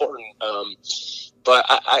things are important. But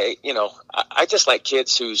I just like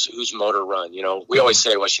kids whose motor run. We always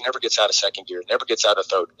say, well, she never gets out of second gear, never gets out of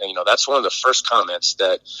third. And, that's one of the first comments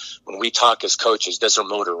that when we talk as coaches, does her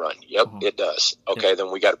motor run? Yep, it does. Okay,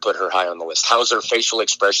 then we got to put her high on the list. How's her facial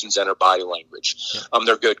expressions and her body language?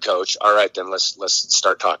 They're good, coach. All right, then let's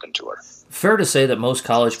start talking to her. Fair to say that most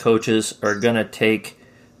college coaches are going to take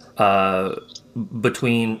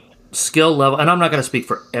between skill level, and I'm not going to speak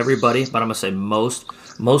for everybody, but I'm going to say most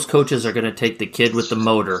coaches are going to take the kid with the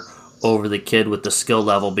motor over the kid with the skill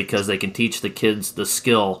level because they can teach the kids the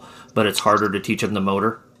skill, but it's harder to teach them the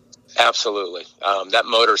motor. Absolutely. That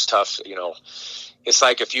motor's tough. It's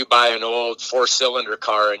like if you buy an old 4-cylinder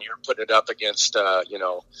car and you're putting it up against, a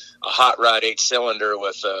hot rod 8-cylinder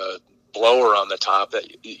with a blower on the top, that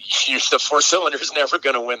the 4-cylinder is never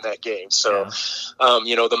going to win that game. So,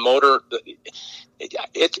 the motor,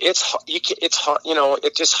 it's hard.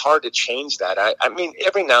 It's just hard to change that. I mean,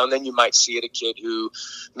 every now and then you might see it, a kid who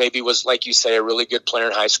maybe was, like you say, a really good player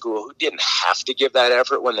in high school who didn't have to give that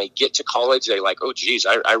effort. When they get to college, they like, oh geez,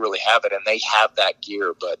 I really have it. And they have that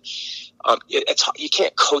gear, but you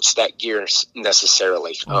can't coach that gear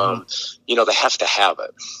necessarily. They have to have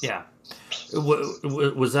it. Yeah.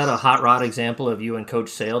 Was that a hot rod example of you and Coach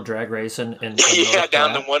Sale drag racing?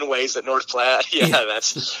 Down the one ways at North Platte. Yeah,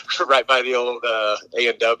 that's right by the old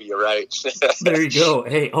A&W, right? There you go.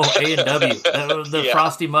 Hey, A&W, the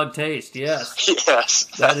frosty mug taste. Yes. Yes.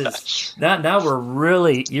 That is now we're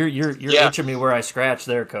really you're itching me where I scratch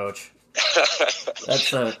there, Coach.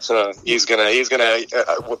 So he's gonna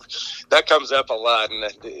that comes up a lot, and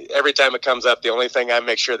every time it comes up, the only thing I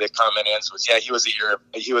make sure the comment ends was, he was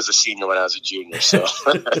a senior when I was a junior. So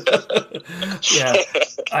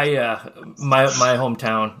my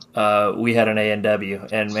hometown, we had an A&W,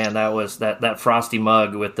 and man, that was that frosty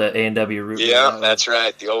mug with the A&W root. Yeah, that's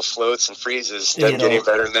right. The old floats and freezes. Doesn't get any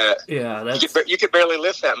better than that. Yeah, you could barely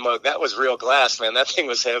lift that mug. That was real glass, man. That thing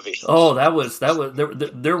was heavy. Oh, that was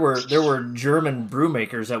there were German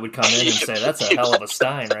brewmakers that would come in and say, that's a hell of a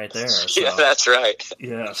stein right there. So, yeah, that's right.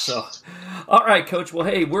 Yeah. So, all right, Coach. Well,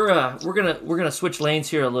 hey, we're gonna switch lanes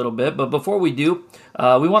here a little bit, but before we do,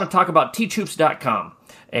 we want to talk about teachhoops.com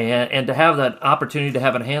and to have that opportunity to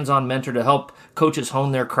have a hands-on mentor to help coaches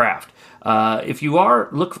hone their craft. If you are,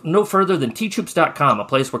 look no further than teachhoops.com, a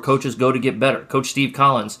place where coaches go to get better. Coach Steve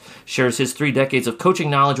Collins shares his 3 decades of coaching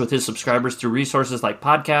knowledge with his subscribers through resources like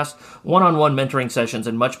podcasts, one-on-one mentoring sessions,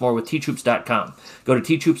 and much more with teachhoops.com. Go to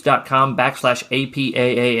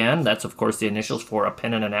teachhoops.com/APAAN. That's, of course, the initials for a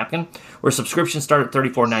pen and a napkin, where subscriptions start at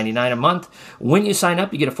 $34.99 a month. When you sign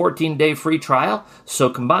up, you get a 14-day free trial. So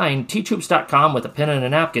combine teachhoops.com with a pen and a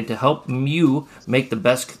napkin to help you make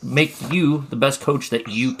you the best coach that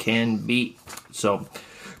you can be. So,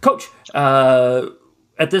 Coach,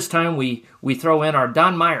 at this time we throw in our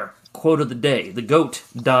Don Meyer quote of the day, the GOAT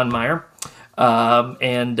Don Meyer,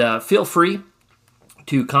 and feel free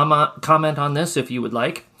to comment on this if you would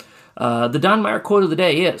like. The Don Meyer quote of the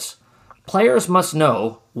day is, "Players must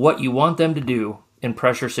know what you want them to do in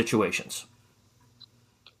pressure situations."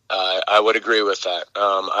 I would agree with that.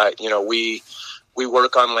 We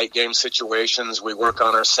work on late game situations. We work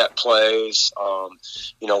on our set plays.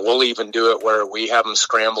 We'll even do it where we have them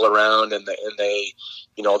scramble around and they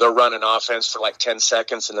they're running offense for like 10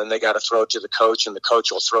 seconds and then they got to throw it to the coach and the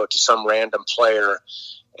coach will throw it to some random player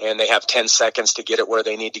and they have 10 seconds to get it where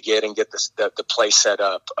they need to get and get the play set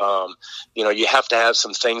up. You have to have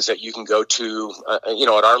some things that you can go to,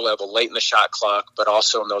 at our level late in the shot clock, but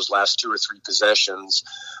also in those last 2 or 3 possessions.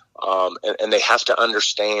 And they have to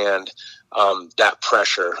understand that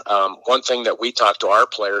pressure. One thing that we talk to our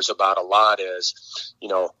players about a lot is,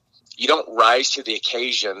 you don't rise to the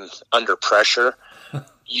occasion under pressure.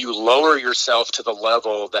 You lower yourself to the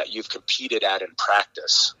level that you've competed at in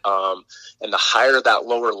practice. And the higher that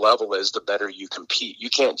lower level is, the better you compete. You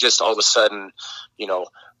can't just all of a sudden,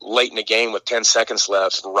 late in the game with 10 seconds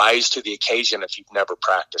left, rise to the occasion if you've never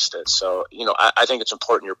practiced it. So, I think it's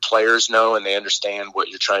important your players know and they understand what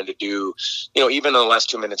you're trying to do, even in the last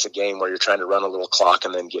 2 minutes of game where you're trying to run a little clock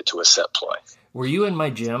and then get to a set play. Were you in my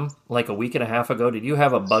gym like a week and a half ago? Did you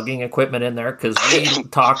have a bugging equipment in there? Because we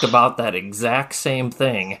talked about that exact same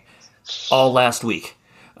thing all last week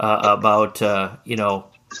about, the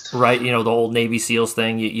old Navy SEALs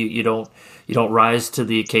thing. You don't rise to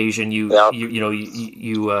the occasion. The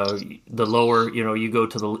lower, you go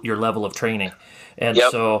to your level of training. And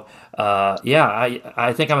so, I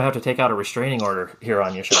think I'm gonna have to take out a restraining order here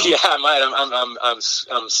on you, Shawn. Yeah, I might.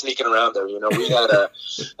 I'm sneaking around there. We had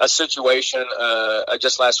a situation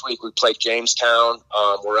just last week. We played Jamestown.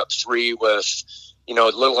 We're up 3 with a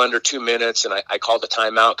little under 2 minutes, and I called a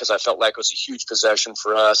timeout because I felt like it was a huge possession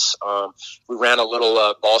for us. We ran a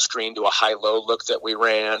little ball screen to a high-low look that we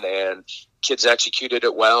ran, and kids executed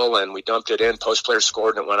it well, and we dumped it in. Post player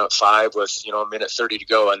scored, and it went up 5 with, a minute 30 to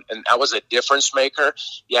go. And that was a difference maker.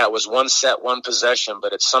 Yeah, it was one set, one possession,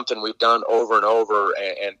 but it's something we've done over and over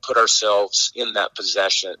and put ourselves in that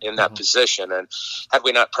position. And had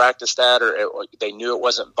we not practiced that or they knew it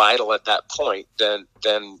wasn't vital at that point, then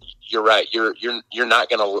you're right. You're not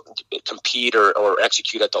going to compete or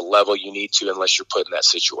execute at the level you need to unless you're put in that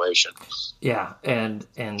situation. Yeah, and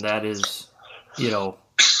that is,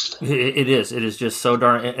 It is just so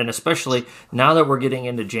darn, and especially now that we're getting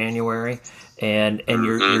into January, and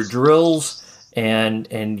your drills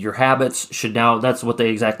and your habits should now, that's what they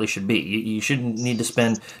exactly should be. You shouldn't need to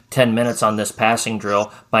spend 10 minutes on this passing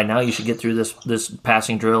drill. By now you should get through this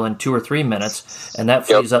passing drill in 2 or 3 minutes, and that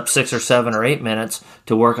frees up 6 or 7 or 8 minutes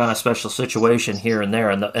to work on a special situation here and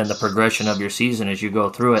there, and the progression of your season as you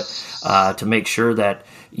go through it, to make sure that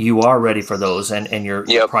you are ready for those and your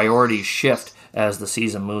priorities shift as the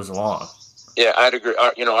season moves along. Yeah, I'd agree.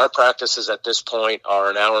 Our practices at this point are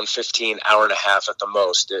an hour and 15, hour and a half at the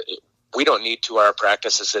most. We don't need 2-hour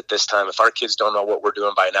practices at this time. If our kids don't know what we're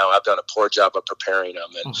doing by now, I've done a poor job of preparing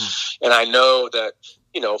them. And I know that,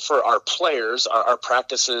 for our players, our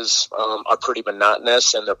practices are pretty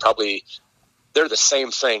monotonous, and they're the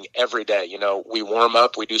same thing every day. We warm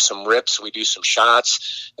up, we do some rips, we do some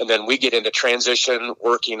shots, and then we get into transition,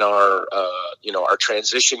 working our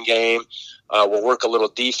transition game. We'll work a little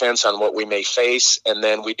defense on what we may face, and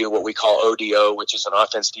then we do what we call ODO, which is an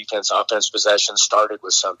offense possession started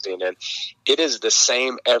with something. And it is the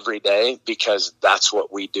same every day because that's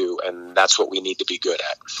what we do, and that's what we need to be good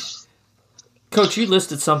at. Coach, you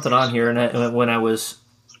listed something on here, and when I was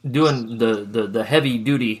doing the heavy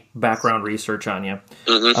duty background research on you,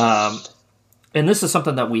 and this is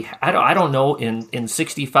something that I don't know, in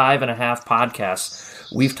 65 and a half podcasts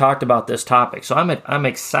we've talked about this topic, so I'm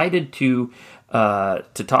excited to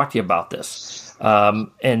talk to you about this.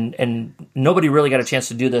 And nobody really got a chance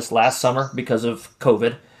to do this last summer because of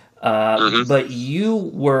COVID, but you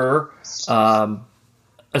were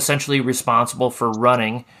essentially responsible for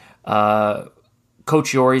running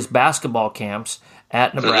Coach Yori's basketball camps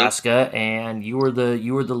at Nebraska, and you were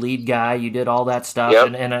the lead guy. You did all that stuff,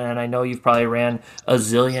 Yep. and I know you've probably ran a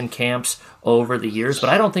zillion camps over the years, but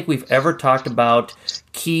I don't think we've ever talked about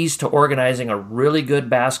keys to organizing a really good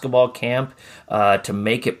basketball camp, to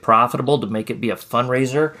make it profitable, to make it be a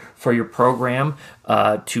fundraiser for your program,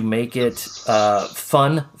 to make it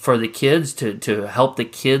fun for the kids, to help the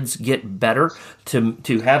kids get better,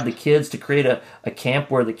 to have the kids, to create a camp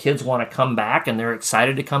where the kids want to come back and they're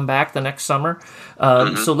excited to come back the next summer.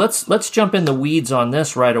 So let's jump in the weeds on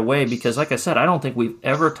this right away, because like I said, I don't think we've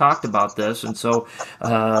ever talked about this. And so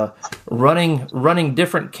running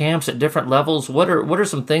different camps at different levels, what are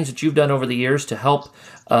some things that you've done over the years to help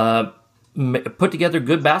put together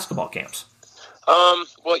good basketball camps?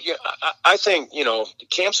 Well, yeah, I think,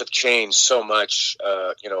 camps have changed so much,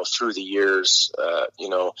 through the years.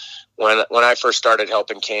 When I first started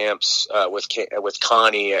helping camps with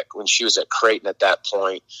Connie when she was at Creighton at that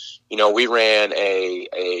point, we ran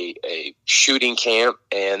a shooting camp,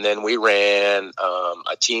 and then we ran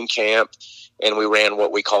a team camp, and we ran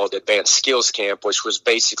what we called advanced skills camp, which was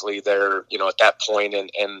basically their, at that point.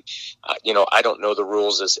 And I don't know the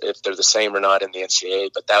rules as if they're the same or not in the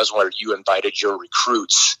NCAA, but that was where you invited your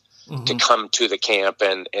recruits to come to the camp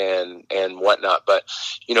and whatnot. But,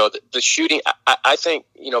 the shooting, I think,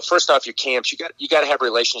 first off, your camps, you got to have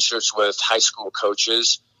relationships with high school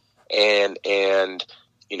coaches, and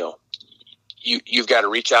you've got to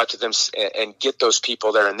reach out to them and get those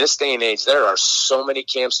people there. In this day and age, there are so many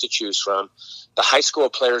camps to choose from. The high school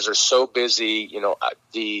players are so busy.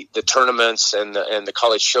 The tournaments and the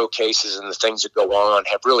college showcases and the things that go on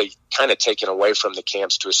have really kind of taken away from the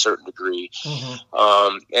camps to a certain degree.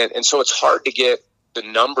 And so it's hard to get the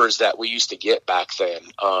numbers that we used to get back then.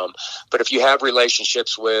 But if you have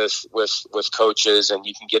relationships with coaches, and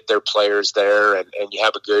you can get their players there, and you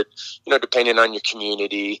have a good, depending on your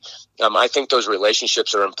community, I think those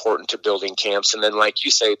relationships are important to building camps. And then, like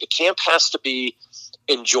you say, the camp has to be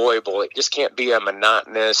enjoyable. It just can't be a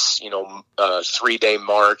monotonous, 3-day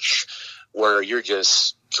march where you're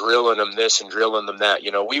just drilling them this and drilling them that.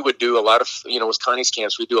 We would do a lot of, with Connie's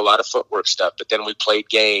camps, we do a lot of footwork stuff, but then we played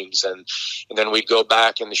games, and then we'd go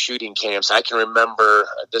back in the shooting camps. I can remember,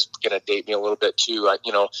 this is going to date me a little bit too.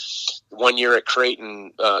 One year at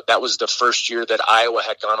Creighton, that was the first year that Iowa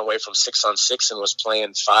had gone away from 6-on-6 and was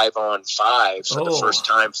playing 5-on-5 for the first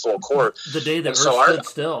time full court. The day that stood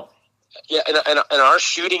still. Yeah. And our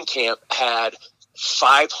shooting camp had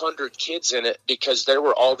 500 kids in it, because there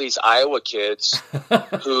were all these Iowa kids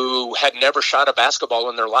who had never shot a basketball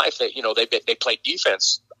in their life. They played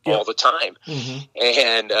defense all the time.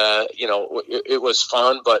 And, it was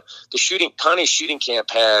fun, but Connie's shooting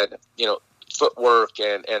camp had, footwork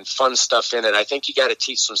and fun stuff in it. I think you got to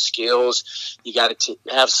teach some skills. You got to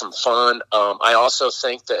have some fun. I also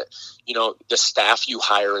think that, the staff you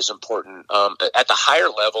hire is important. At the higher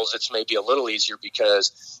levels, it's maybe a little easier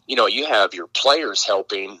because, you have your players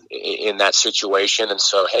helping in that situation. And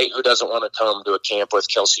so, hey, who doesn't want to come to a camp with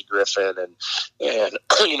Kelsey Griffin and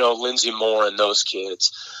Lindsey Moore and those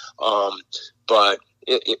kids? But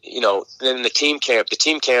then the team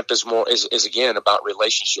camp is again about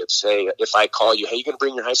relationships. Hey, if I call you, hey, you going to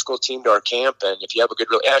bring your high school team to our camp? And if you have a good,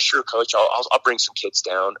 yeah, sure, coach, I'll bring some kids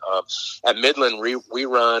down. At Midland, we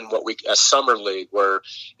run a summer league where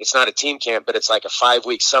it's not a team camp, but it's like a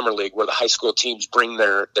 5-week summer league where the high school teams bring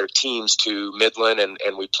their teams to Midland,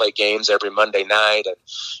 and we play games every Monday night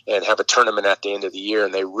and have a tournament at the end of the year.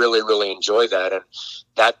 And they really, really enjoy that. And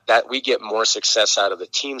that we get more success out of the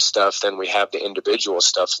team stuff than we have the individual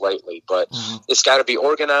stuff lately. But it's got to be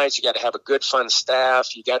organized. You got to have a good, fun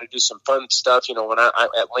staff. You got to do some fun stuff. When I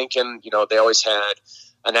at Lincoln, they always had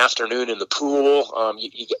an afternoon in the pool.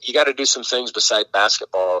 You got to do some things beside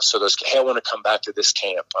basketball. So hey, I want to come back to this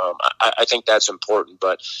camp. I think that's important.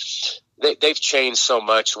 But they've changed so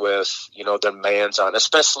much with demands on,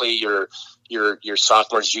 especially your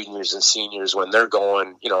sophomores, juniors, and seniors when they're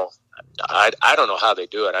going. I don't know how they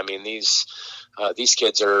do it. I mean, these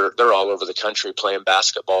kids they're all over the country playing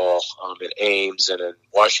basketball in Ames and in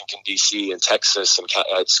Washington D.C. and Texas, and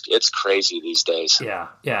it's crazy these days.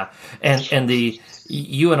 Yeah, and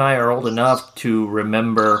you and I are old enough to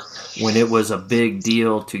remember when it was a big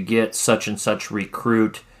deal to get such and such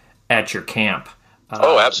recruit at your camp.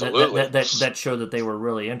 Absolutely. That showed that they were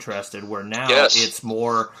really interested. Where now it's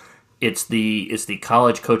the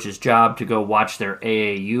college coach's job to go watch their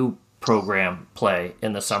AAU program play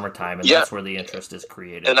in the summertime, and that's where the interest is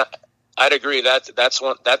created. And I'd agree that's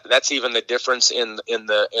even the difference in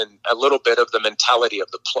a little bit of the mentality of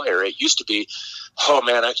the player. It used to be, oh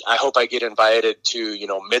man, I hope I get invited to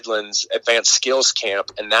Midland's advanced skills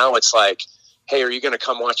camp, and now it's like, hey, are you going to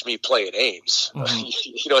come watch me play at Ames?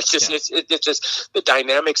 Mm-hmm. It's just, it's just the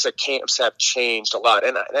dynamics of camps have changed a lot.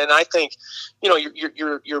 And I think, your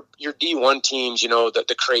D1 teams,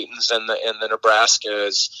 the Creightons and the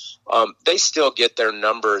Nebraskas, they still get their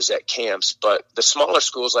numbers at camps, but the smaller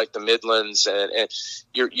schools like the Midlands and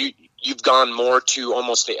you've gone more to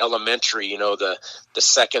almost the elementary, the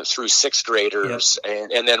 2nd through 6th graders,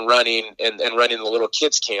 and then running the little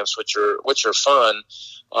kids camps, which are fun.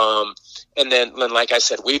 And then, like I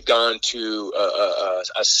said, we've gone to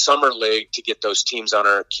a summer league to get those teams on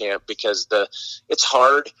our camp because it's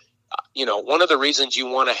hard. One of the reasons you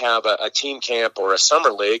want to have a team camp or a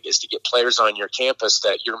summer league is to get players on your campus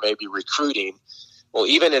that you're maybe recruiting. Well,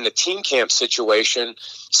 even in a team camp situation,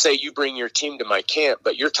 say you bring your team to my camp,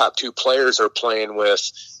 but your top 2 players are playing with,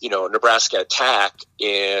 Nebraska Attack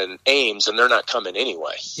in Ames, and they're not coming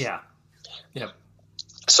anyway. Yeah. Yep.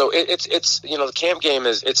 So it's the camp game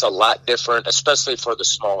it's a lot different, especially for the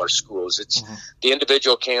smaller schools. It's the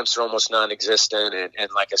individual camps are almost non-existent, and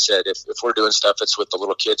like I said, if we're doing stuff, it's with the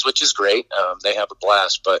little kids, which is great. They have a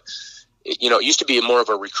blast, but it used to be more of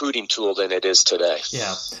a recruiting tool than it is today.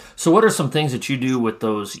 Yeah. So what are some things that you do with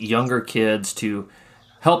those younger kids to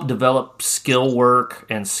help develop skill work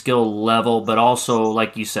and skill level, but also,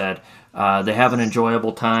 like you said, they have an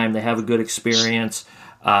enjoyable time, they have a good experience?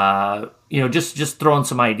 Just throwing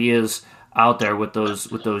some ideas out there with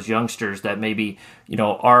those youngsters that maybe,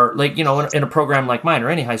 are like, in a program like mine or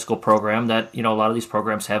any high school program that, a lot of these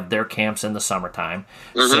programs have their camps in the summertime.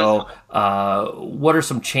 Mm-hmm. So, what are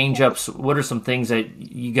some change-ups? What are some things that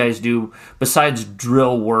you guys do besides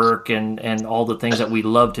drill work and all the things that we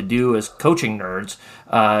love to do as coaching nerds,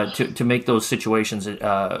 to make those situations,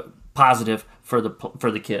 positive for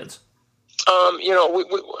the kids? We,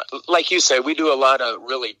 like you say, we do a lot of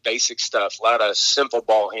really basic stuff, a lot of simple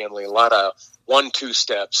ball handling, a lot of 1-2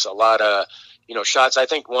 steps, a lot of, shots. I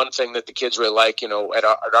think one thing that the kids really like, at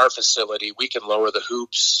our facility, we can lower the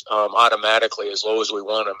hoops automatically as low as we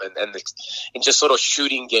want them, and just little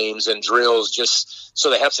shooting games and drills, just so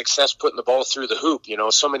they have success putting the ball through the hoop.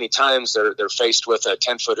 So many times they're faced with a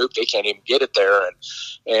 10-foot hoop, they can't even get it there,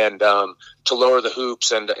 and to lower the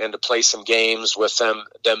hoops and to play some games with them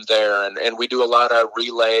there. And we do a lot of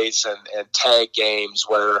relays and tag games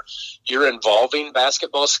where you're involving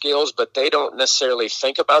basketball skills, but they don't necessarily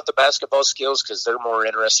think about the basketball skills because they're more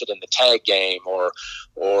interested in the tag game or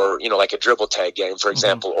like a dribble tag game, for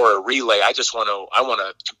example, or a relay. I want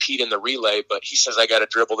to compete in the relay, but he says I got to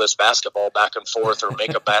dribble this basketball back and forth or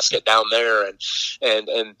make a basket down there.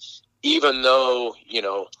 And even though,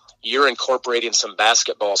 you're incorporating some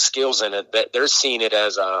basketball skills in it, that they're seeing it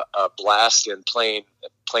as a blast in playing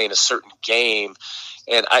a certain game.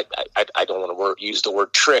 And I don't want to use the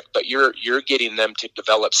word trick, but you're getting them to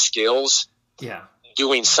develop skills. Yeah.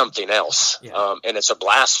 Doing something else. Yeah. And it's a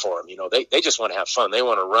blast for them. They just want to have fun. They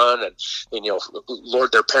want to run and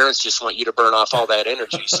Lord, their parents just want you to burn off all that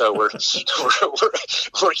energy. So we're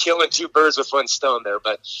killing 2 birds with 1 stone there.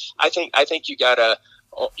 But I think you gotta,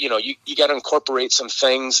 you got to incorporate some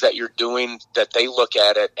things that you're doing that they look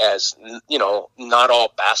at it as, not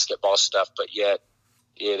all basketball stuff, but yet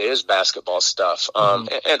it is basketball stuff.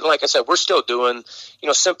 And like I said, we're still doing,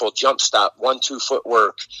 simple jump stop, 1-2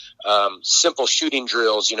 footwork, simple shooting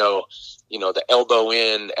drills, the elbow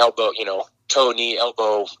in, elbow, toe, knee,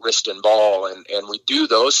 elbow, wrist, and ball. And we do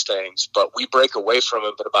those things, but we break away from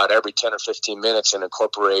it about every 10 or 15 minutes and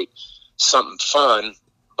incorporate something fun.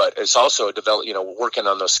 But it's also working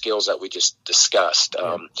on those skills that we just discussed.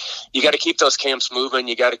 You got to keep those camps moving.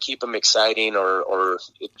 You got to keep them exciting, or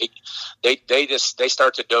they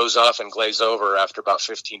start to doze off and glaze over after about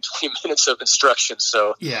 15, 20 minutes of instruction.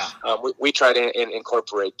 So we try to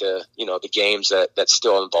incorporate the games that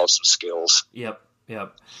still involve some skills. Yep.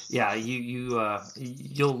 Yeah,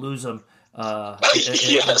 you'll lose them. In a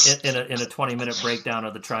 20-minute breakdown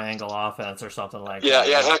of the triangle offense or something like that.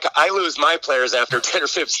 Yeah. Heck, I lose my players after 10 or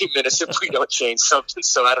 15 minutes if we don't change something.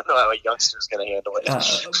 So I don't know how a youngster's going to handle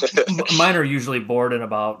it. Mine are usually bored in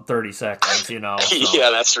about 30 seconds. So.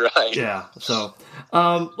 Yeah, that's right. Yeah. So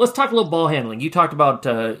let's talk a little ball handling. You talked about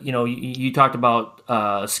you talked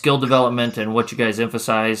about skill development and what you guys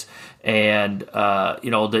emphasize, and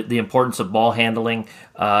the importance of ball handling.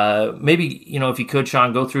 Maybe if you could,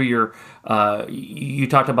 Shawn, go through your. You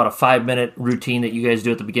talked about a 5-minute routine that you guys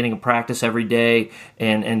do at the beginning of practice every day,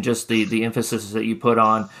 and just the emphasis that you put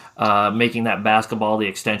on making that basketball the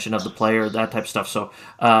extension of the player, that type of stuff. So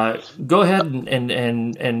go ahead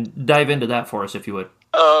and dive into that for us, if you would.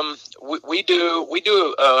 We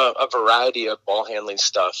do a variety of ball handling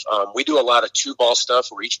stuff. We do a lot of 2-ball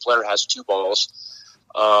stuff where each player has 2 balls.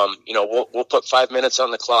 We'll put 5 minutes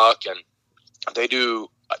on the clock, and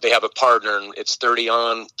they have a partner, and it's 30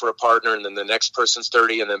 on for a partner, and then the next person's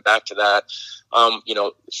 30, and then back to that.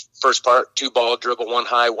 First part, 2 ball dribble, 1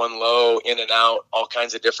 high, 1 low, in and out, all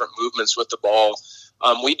kinds of different movements with the ball.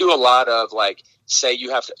 We do a lot of, like, say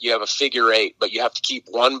you have a figure 8, but you have to keep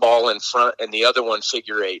 1 ball in front and the other one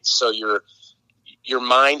figure 8. So your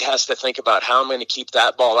mind has to think about, how am I going to keep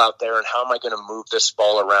that ball out there, and how am I going to move this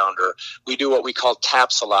ball around? Or we do what we call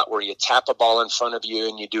taps a lot, where you tap a ball in front of you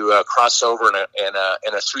and you do a crossover and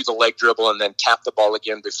a through the leg dribble, and then tap the ball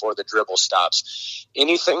again before the dribble stops.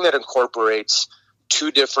 Anything that incorporates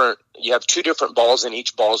you have 2 different balls, and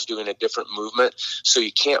each ball's doing a different movement. So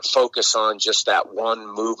you can't focus on just that one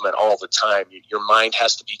movement all the time. Your mind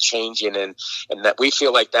has to be changing, and that we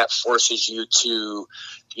feel like that forces you to,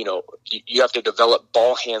 you have to develop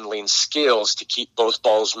ball handling skills to keep both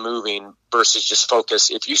balls moving versus just focus.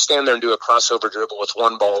 If you stand there and do a crossover dribble with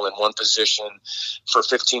 1 ball in one position for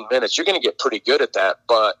 15 minutes, you're going to get pretty good at that.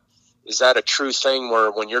 But is that a true thing where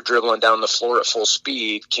when you're dribbling down the floor at full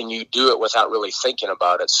speed, can you do it without really thinking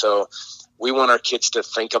about it? So we want our kids to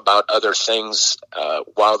think about other things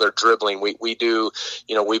while they're dribbling. We do,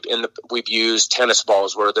 we've used tennis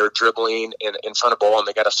balls where they're dribbling in front of ball, and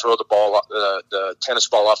they got to throw the ball, the tennis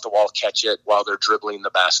ball off the wall, catch it while they're dribbling the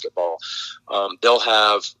basketball. They'll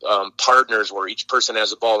have partners where each person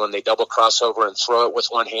has a ball, and they double cross over and throw it with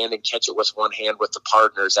one hand and catch it with one hand with the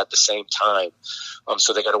partners at the same time.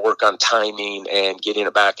 So they got to work on timing and getting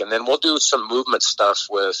it back. And then we'll do some movement stuff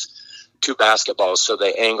with 2 basketballs, so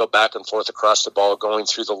they angle back and forth across the ball, going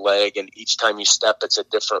through the leg, and each time you step, it's a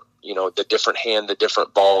different, the different hand, the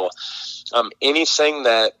different ball. Anything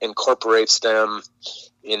that incorporates them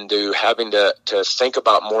into having to think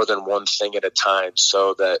about more than one thing at a time,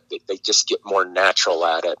 so that they just get more natural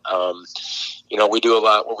at it. We do a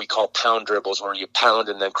lot what we call pound dribbles, where you pound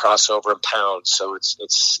and then cross over and pound. So it's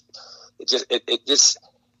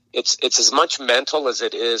as much mental as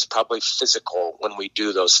it is probably physical when we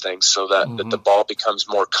do those things, so that, that the ball becomes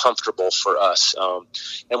more comfortable for us.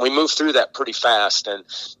 And we move through that pretty fast. And,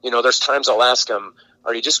 there's times I'll ask them,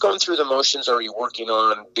 are you just going through the motions, or are you working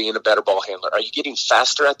on being a better ball handler? Are you getting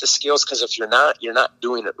faster at the skills? Because if you're not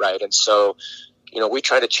doing it right. And so, we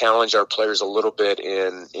try to challenge our players a little bit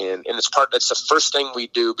and that's the first thing we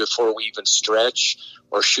do before we even stretch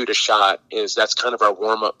or shoot a shot. That's kind of our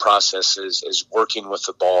warm up process is working with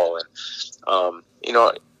the ball. And,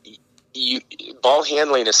 ball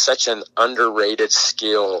handling is such an underrated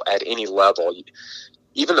skill at any level.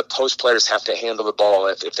 Even the post players have to handle the ball.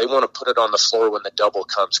 If they want to put it on the floor when the double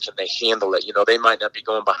comes, can they handle it? They might not be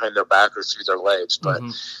going behind their back or through their legs, but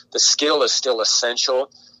the skill is still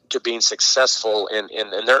essential to being successful, and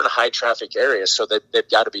they're in a high traffic area, so they've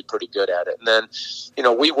got to be pretty good at it. And then,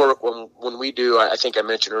 we work when we do, I think I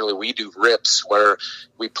mentioned earlier, we do rips where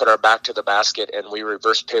we put our back to the basket and we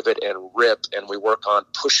reverse pivot and rip, and we work on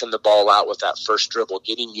pushing the ball out with that first dribble,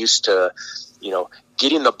 getting used to,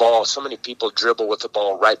 getting the ball. So many people dribble with the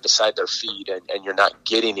ball right beside their feet, and you're not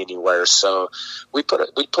getting anywhere. So we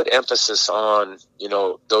put emphasis on,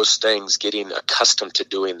 those things, getting accustomed to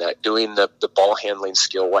doing that, doing the ball handling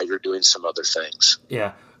skill while you're doing some other things.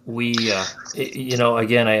 Yeah. We,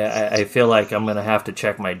 again, I feel like I'm going to have to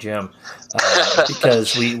check my gym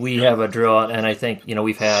because we have a drill, and I think,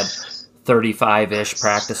 we've had 35-ish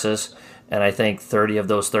practices. And I think 30 of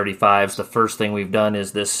those 35s, the first thing we've done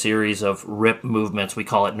is this series of rip movements. We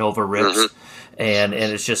call it Nova rips. And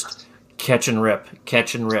it's just catch and rip,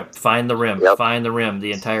 find the rim, find the rim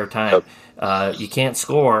the entire time. You can't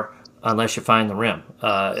score unless you find the rim.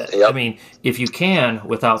 I mean, if you can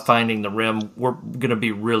without finding the rim, we're going to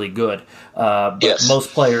be really good. But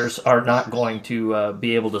most players are not going to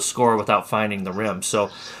be able to score without finding the rim. So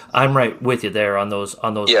I'm right with you there on those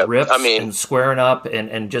rips and squaring up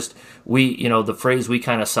and just the phrase we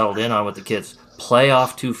kind of settled in on with the kids: play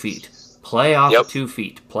off 2 feet, play off at 2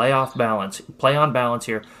 feet, play off balance, play on balance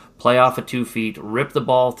here, play off at 2 feet, rip the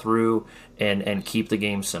ball through, and keep the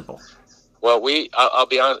game simple. Well, I'll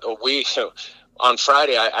be honest, on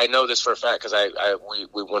Friday, I know this for a fact because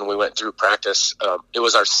when we went through practice, it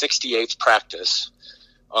was our 68th practice.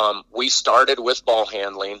 We started with ball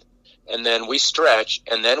handling, and then we stretch,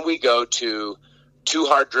 and then we go to 2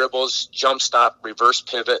 hard dribbles, jump stop, reverse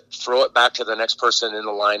pivot, throw it back to the next person in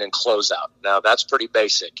the line, and close out. Now, that's pretty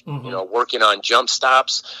basic. Working on jump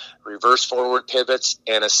stops, reverse forward pivots,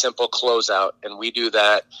 and a simple closeout. And we do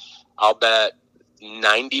that, I'll bet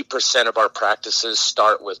 90% of our practices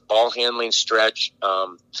start with ball handling, stretch,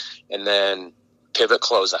 and then pivot,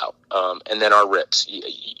 closeout, and then our rips.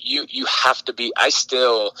 You have to be. I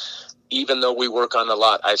still, even though we work on a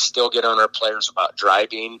lot, I still get on our players about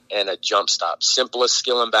driving and a jump stop. Simplest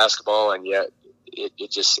skill in basketball, and yet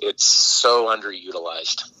it's so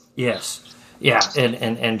underutilized. Yes. Yeah,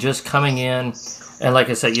 and just coming in, and like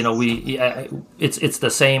I said, it's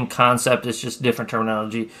the same concept. It's just different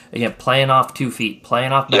terminology. Again, playing off 2 feet,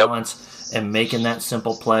 playing off balance, and making that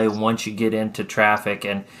simple play once you get into traffic,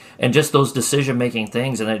 and just those decision-making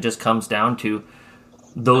things, and it just comes down to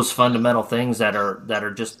those fundamental things that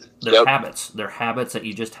are just habits. They're habits that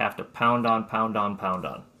you just have to pound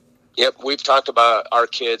on. Yep, we've talked about our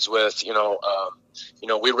kids with,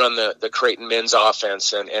 we run the Creighton men's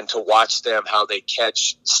offense, and to watch them, how they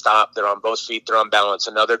catch, stop, they're on both feet, they're on balance.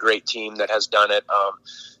 Another great team that has done it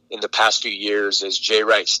in the past few years is Jay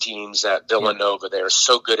Wright's teams at Villanova. They're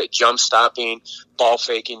so good at jump stopping, ball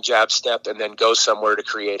faking, jab step, and then go somewhere to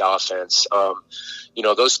create offense.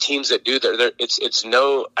 Those teams that do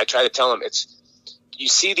I try to tell them, you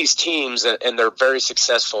see these teams and they're very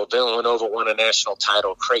successful. Villanova won a national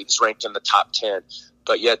title. Creighton's ranked in the top 10.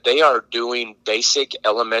 But yet they are doing basic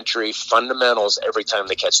elementary fundamentals every time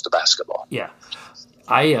they catch the basketball. Yeah.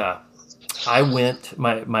 I went,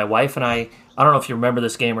 my wife and I don't know if you remember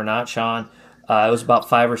this game or not, Shawn. It was about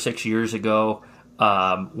 5 or 6 years ago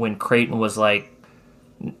when Creighton was like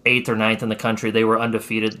 8th or 9th in the country. They were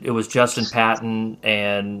undefeated. It was Justin Patton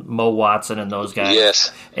and Mo Watson and those guys.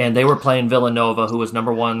 Yes. And they were playing Villanova, who was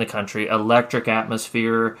number 1 in the country. Electric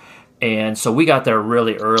atmosphere. And so we got there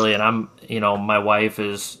really early, and my wife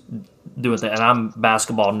is doing that, and I'm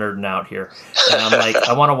basketball nerding out here. And I'm like,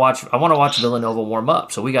 I want to watch Villanova warm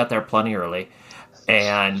up. So we got there plenty early,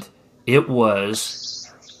 and it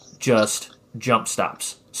was just jump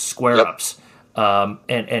stops, square ups,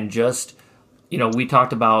 and just, we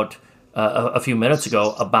talked about a few minutes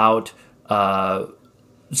ago about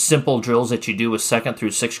simple drills that you do with 2nd through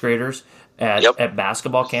 6th graders at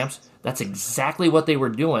basketball camps. That's exactly what they were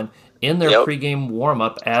doing in their pregame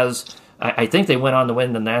warm-up, as I think they went on to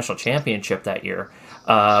win the national championship that year.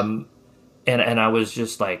 And I was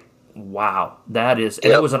just like, wow, that is,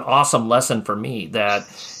 and it was an awesome lesson for me that,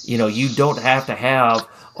 you don't have to have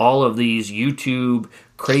all of these YouTube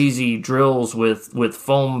crazy drills with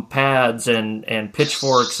foam pads and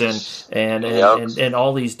pitchforks and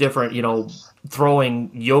all these different, throwing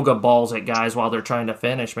yoga balls at guys while they're trying to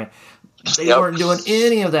finish, man. They weren't doing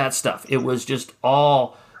any of that stuff. It was just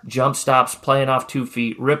all jump stops, playing off 2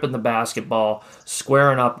 feet, ripping the basketball,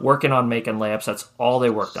 squaring up, working on making layups. That's all they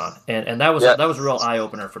worked on, and that was a real eye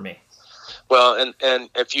opener for me. Well, and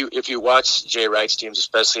if you watch Jay Wright's teams,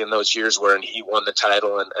 especially in those years where he won the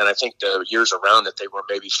title, and I think the years around it, they were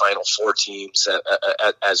maybe Final Four teams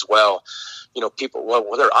as well. People,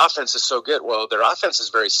 their offense is so good. Well, their offense is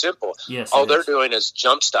very simple. Yes, all they're doing is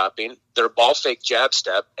jump stopping, their ball fake jab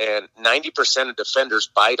step, and 90% of defenders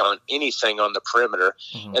bite on anything on the perimeter,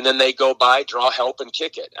 and then they go by, draw help, and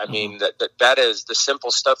kick it. I mean, that is the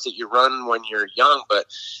simple stuff that you run when you're young, but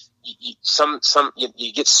you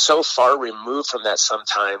get so far removed from that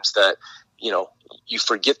sometimes that you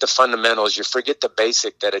forget the fundamentals, you forget the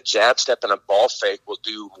basic, that a jab step and a ball fake will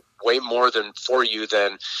do way more for you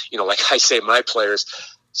than like I say, my players,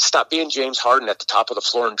 stop being James Harden at the top of the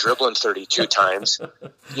floor and dribbling 32 times.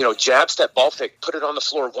 Jab step, ball fake, put it on the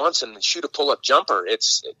floor once and shoot a pull-up jumper.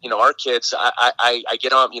 It's our kids. I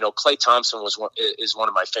get on. Klay Thompson is one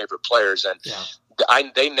of my favorite players, and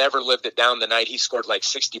they never lived it down the night he scored like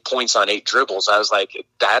 60 points on 8 dribbles. I was like,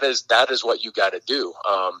 that is what you got to do.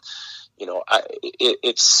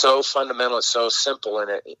 It's so fundamental, it's so simple,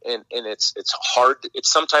 and it's hard.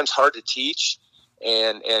 It's sometimes hard to teach.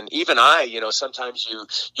 And even sometimes you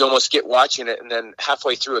almost get watching it, and then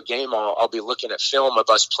halfway through a game, I'll be looking at film of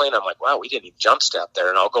us playing. I'm like, wow, we didn't even jump step there.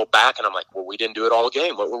 And I'll go back and I'm like, well, we didn't do it all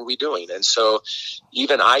game. What were we doing? And so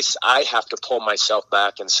even I have to pull myself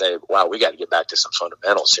back and say, wow, we got to get back to some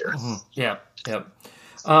fundamentals here. Yeah.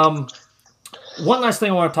 One last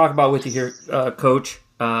thing I want to talk about with you here, Coach.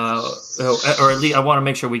 Or at least I want to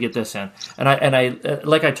make sure we get this in. And I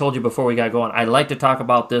like I told you before we got going, I like to talk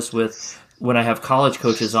about this when I have college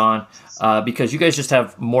coaches on, because you guys just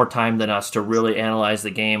have more time than us to really analyze the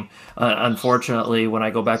game. Unfortunately, when I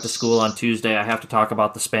go back to school on Tuesday, I have to talk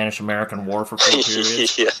about the Spanish-American War for 4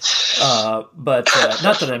 periods. But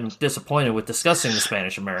not that I'm disappointed with discussing the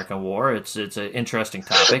Spanish-American War. It's an interesting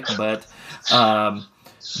topic, but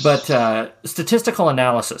statistical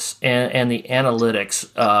analysis and the analytics,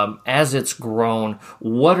 as it's grown,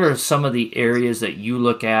 what are some of the areas that you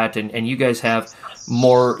look at, and you guys have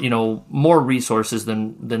more resources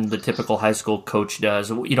than the typical high school coach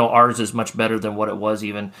does. Ours is much better than what it was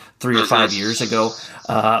even 3 or 5 years ago.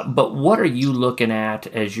 But what are you looking at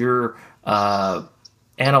as you're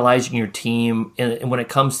analyzing your team and when it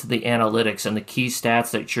comes to the analytics and the key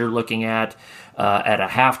stats that you're looking at a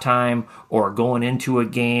halftime or going into a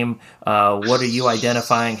game? What are you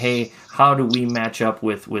identifying? Hey, how do we match up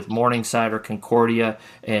with Morningside or Concordia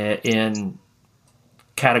in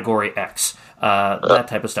category X? That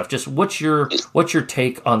type of stuff. Just what's your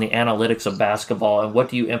take on the analytics of basketball, and what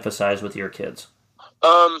do you emphasize with your kids?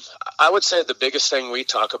 I would say the biggest thing we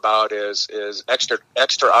talk about is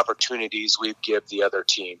extra opportunities we give the other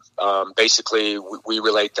team. Basically, we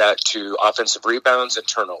relate that to offensive rebounds and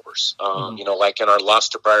turnovers. Like in our loss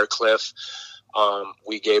to Briarcliff,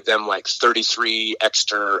 we gave them like 33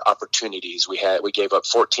 extra opportunities. We gave up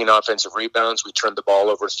 14 offensive rebounds. We turned the ball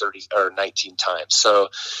over 19 times. So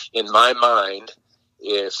in my mind,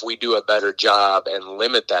 if we do a better job and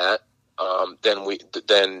limit that,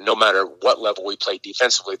 then no matter what level we play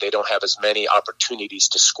defensively, they don't have as many opportunities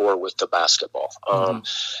to score with the basketball.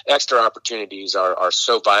 Extra opportunities are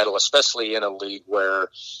so vital, especially in a league where,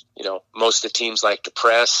 most of the teams like to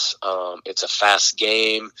press. It's a fast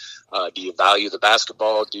game. Do you value the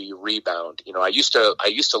basketball? Do you rebound? I used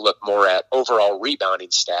to look more at overall rebounding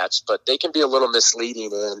stats, but they can be a little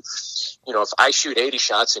misleading in, if I shoot 80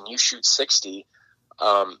 shots and you shoot 60,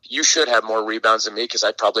 you should have more rebounds than me because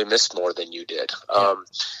I probably missed more than you did.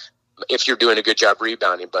 If you're doing a good job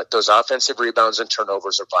rebounding, but those offensive rebounds and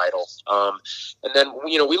turnovers are vital. And then,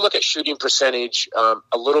 we look at shooting percentage a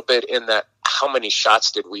little bit in that how many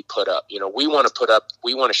shots did we put up? We want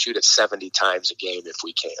to shoot it 70 times a game if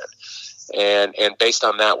we can. And based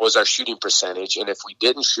on that was our shooting percentage. And if we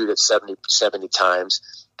didn't shoot it 70 times,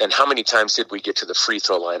 then how many times did we get to the free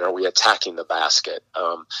throw line? Are we attacking the basket?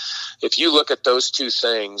 If you look at those two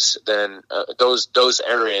things, then those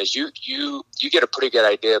areas, you get a pretty good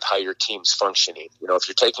idea of how your team's functioning. If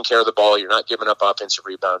you're taking care of the ball, you're not giving up offensive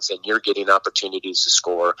rebounds, then you're getting opportunities to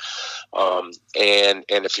score. And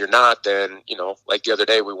if you're not, then, like the other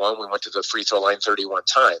day we went to the free throw line 31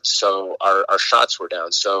 times. So our shots were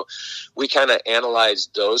down. So we kind of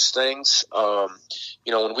analyzed those things.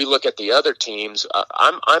 When we look at the other teams,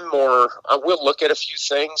 I will look at a few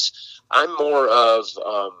things. I'm more of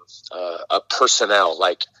a personnel,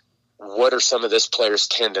 like what are some of this player's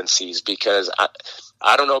tendencies? Because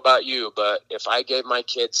I don't know about you, but if I gave my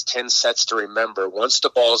kids 10 sets to remember, once the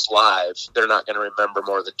ball's live, they're not going to remember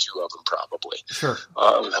more than 2 of them probably. Sure.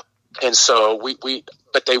 And so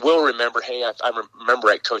but they will remember, hey, I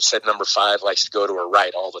remember Coach said number 5 likes to go to her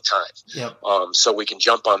right all the time. Yep. So we can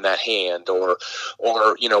jump on that hand or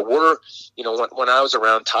when I was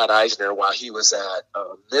around Todd Eisner while he was at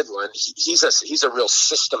Midland, he's a real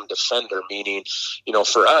system defender, meaning,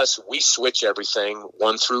 for us, we switch everything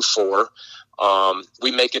 1 through 4.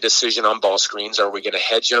 We make a decision on ball screens. Are we going to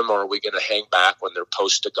hedge them or are we going to hang back when they're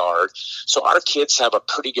post to guard? So our kids have a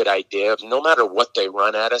pretty good idea of no matter what they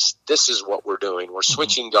run at us, this is what we're doing. We're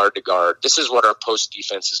switching guard to guard. This is what our post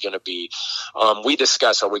defense is going to be. We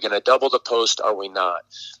discuss, are we going to double the post? Are we not?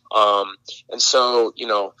 And so,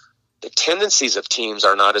 the tendencies of teams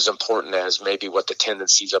are not as important as maybe what the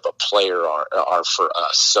tendencies of a player are for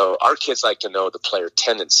us. So our kids like to know the player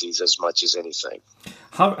tendencies as much as anything.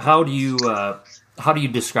 How do you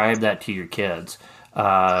describe that to your kids?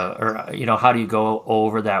 Or how do you go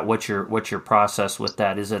over that? What's your process with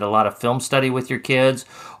that? Is it a lot of film study with your kids,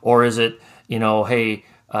 or is it hey,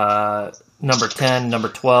 number 10, number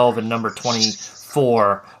 12, and number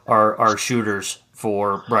 24 are shooters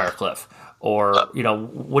for Briarcliff? Or,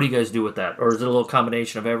 what do you guys do with that? Or is it a little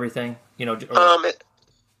combination of everything?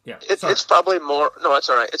 It's probably more. No, it's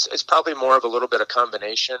all right. It's probably more of a little bit of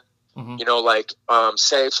combination.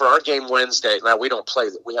 Say for our game Wednesday. Now we don't play.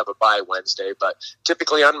 We have a bye Wednesday, but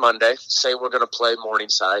typically on Monday, say we're going to play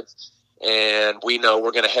Morningside, and we know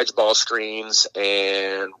we're going to hedge ball screens,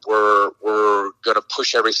 and we're going to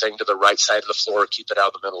push everything to the right side of the floor, keep it out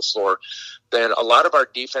of the middle of the floor. Then a lot of our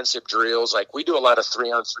defensive drills, like we do a lot of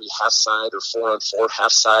 3-on-3 half side or 4-on-4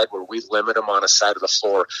 half side where we limit them on a side of the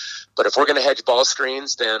floor. But if we're going to hedge ball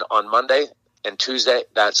screens, then on Monday and Tuesday,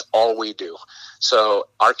 that's all we do. So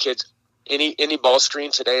our kids, any ball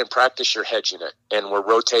screen today in practice, you're hedging it, and we're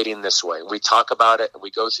rotating this way. We talk about it, and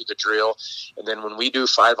we go through the drill. And then when we do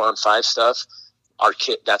 5-on-5 stuff, our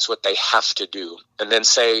kid, that's what they have to do. And then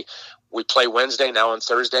say we play Wednesday, now on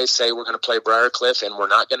Thursday, say we're going to play Briarcliff, and we're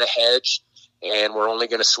not going to hedge, and we're only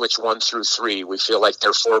going to switch 1 through 3. We feel like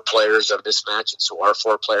they're 4 players of this match, and so our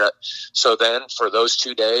 4 player. So then for those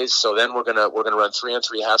 2 days, then we're gonna run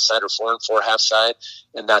 3-on-3 half side or 4-on-4 half side,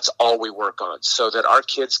 and that's all we work on. So that our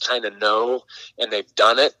kids kind of know, and they've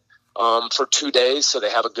done it for 2 days, so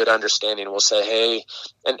they have a good understanding. We'll say, hey,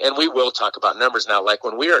 and we will talk about numbers now. Like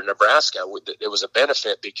when we were in Nebraska, it was a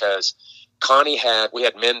benefit because we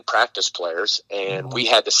had men practice players, and we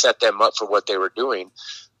had to set them up for what they were doing.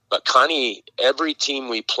 But Connie, every team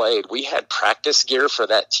we played, we had practice gear for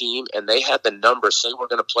that team, and they had the numbers. Say we're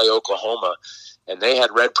going to play Oklahoma, and they had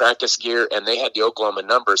red practice gear, and they had the Oklahoma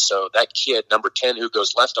numbers. So that kid, number 10, who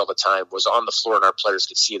goes left all the time, was on the floor, and our players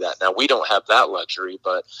could see that. Now, we don't have that luxury,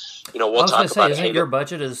 but, we'll talk about it. Isn't your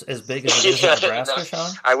budget as big as it is in Nebraska,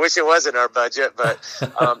 Shawn? I wish it was in our budget, but,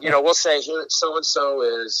 we'll say here, so-and-so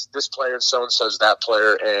is this player, and so-and-so is that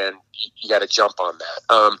player, and you got to jump on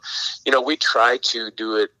that. We try to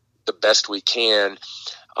do it the best we can,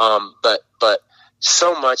 but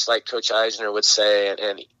so much like Coach Eisner would say,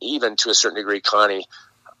 and even to a certain degree, Connie,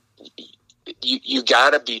 you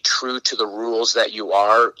got to be true to the rules that you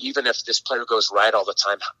are, even if this player goes right all the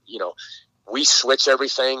time. We switch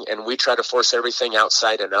everything, and we try to force everything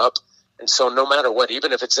outside and up. And so no matter what,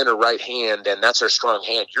 even if it's in a right hand and that's our strong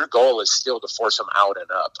hand, your goal is still to force them out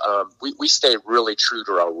and up. We stay really true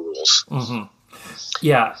to our rules. Mm-hmm.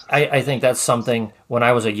 Yeah, I think that's something. When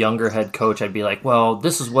I was a younger head coach, I'd be like, well,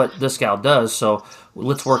 this is what this gal does, so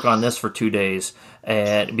let's work on this for 2 days,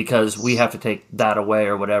 and because we have to take that away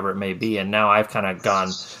or whatever it may be. And now I've kind of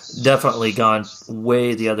definitely gone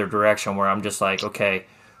way the other direction, where I'm just like, okay,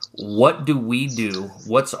 what do we do?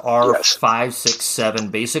 What's our 5, 6, 7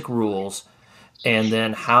 basic rules? And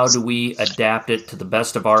then how do we adapt it to the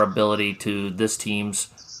best of our ability to this team's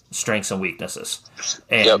strengths and weaknesses?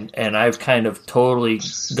 And I've kind of totally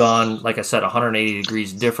gone, like I said, 180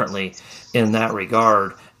 degrees differently in that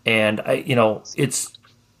regard. And it's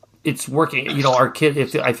working. Our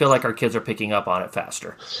kid, I feel like our kids are picking up on it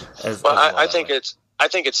faster. I think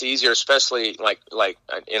it's easier, especially like,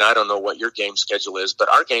 and I don't know what your game schedule is, but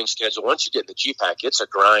our game schedule, once you get in the GPAC, it's a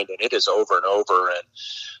grind, and it is over and over.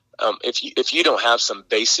 And if you don't have some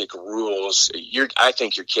basic rules, I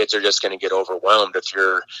think your kids are just going to get overwhelmed if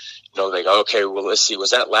you're, they go, okay, well, let's see,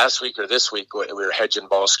 was that last week or this week we were hedging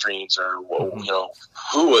ball screens, or,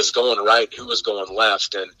 who was going right, who was going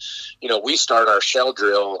left. And, we start our shell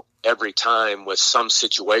drill every time with some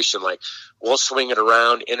situation, like we'll swing it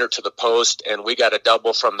around, enter to the post, and we got a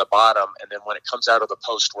double from the bottom. And then when it comes out of the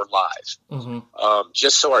post, we're live. Mm-hmm.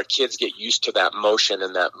 Just so our kids get used to that motion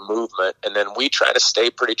and that movement. And then we try to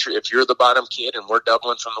stay pretty true. If you're the bottom kid and we're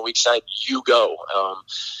doubling from the weak side, you go,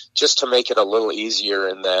 just to make it a little easier,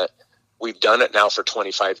 in that we've done it now for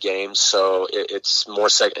 25 games. So it's more,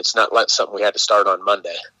 it's not like something we had to start on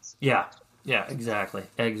Monday. Yeah, exactly.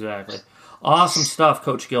 Awesome stuff,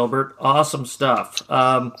 Coach Gilbert. Awesome stuff.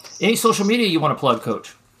 Any social media you want to plug,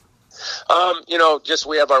 Coach? Just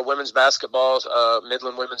we have our women's basketball,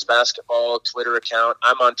 Midland women's basketball Twitter account.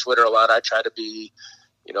 I'm on Twitter a lot. I try to be,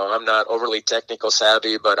 I'm not overly technical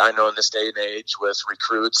savvy, but I know in this day and age with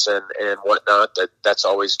recruits and whatnot, that's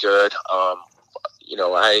always good.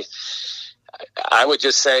 I would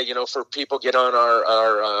just say, for people, get on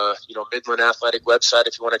our Midland Athletic website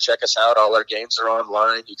if you want to check us out. All our games are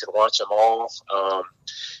online. You can watch them all.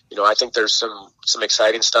 I think there's some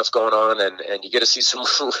exciting stuff going on, and you get to see some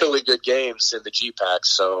really good games in the GPAC.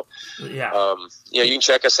 So, you can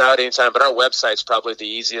check us out anytime. But our website's probably the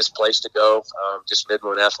easiest place to go. Just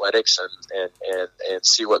Midland Athletics and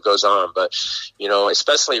see what goes on. But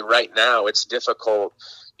especially right now, it's difficult,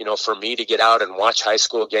 for me to get out and watch high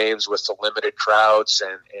school games with the limited crowds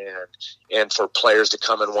and for players to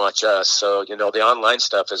come and watch us. So, the online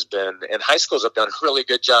stuff has been, and high schools have done a really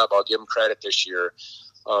good job. I'll give them credit this year,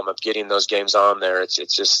 of getting those games on there.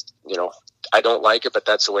 It's just, I don't like it, but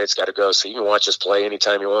that's the way it's got to go. So you can watch us play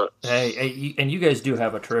anytime you want. Hey, and you guys do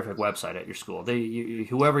have a terrific website at your school.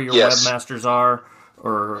 Whoever your webmasters are,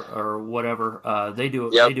 or whatever, they do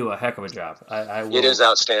a heck of a job. It is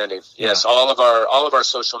outstanding. Yes, all of our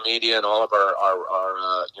social media and all of our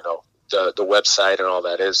the website and all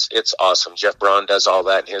that it's awesome. Jeff Braun does all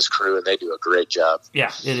that and his crew, and they do a great job.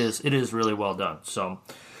 Yeah, it is really well done. So,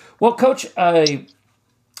 well, Coach, I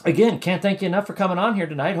again can't thank you enough for coming on here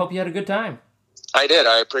tonight. Hope you had a good time. I did.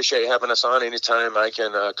 I appreciate having us on. Anytime I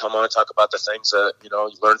can come on and talk about the things that you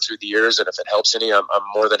learned through the years, and if it helps any, I'm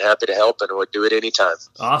more than happy to help, and would do it anytime.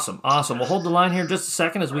 Awesome. We'll hold the line here just a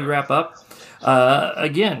second as we wrap up.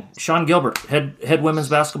 Again, Shawn Gilbert, head women's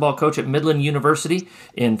basketball coach at Midland University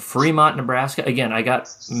in Fremont, Nebraska. Again, I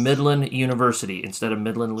got Midland University instead of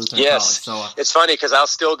Midland Lutheran College. So it's funny because I'll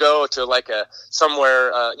still go to like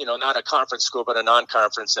somewhere, not a conference school, but a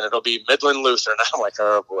non-conference, and it'll be Midland Lutheran. I'm like,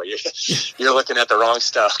 oh boy, you're looking at the wrong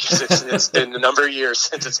stuff, because it's been a number of years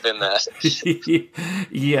since it's been that.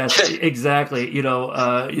 Yes, exactly.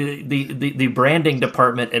 The branding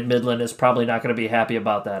department at Midland is probably not going to be happy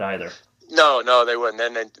about that either. No, they wouldn't.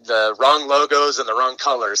 Then the wrong logos and the wrong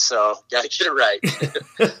colors, so got to get it right.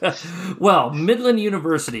 Well, Midland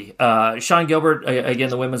University, Shawn Gilbert, again,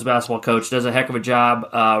 the women's basketball coach, does a heck of a job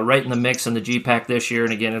right in the mix in the GPAC this year.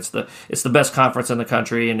 And again, it's the best conference in the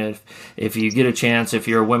country. And if you get a chance, if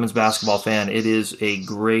you're a women's basketball fan, it is a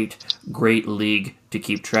great league to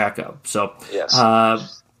keep track of. So, yes.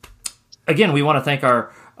 Again, we want to thank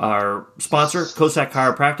our sponsor, Cossack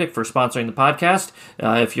Chiropractic, for sponsoring the podcast.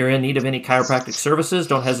 If you're in need of any chiropractic services,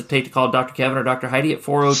 don't hesitate to call Dr. Kevin or Dr. Heidi at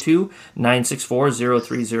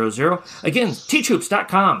 402-964-0300. Again,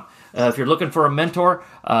 teachhoops.com. If you're looking for a mentor,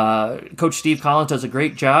 Coach Steve Collins does a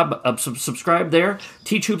great job. Subscribe there,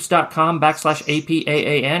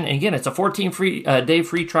 teachhoops.com/APAAN. And again, it's a 14-day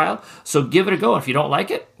free trial, so give it a go. If you don't like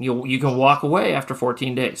it, you can walk away after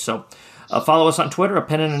 14 days. So follow us on Twitter, A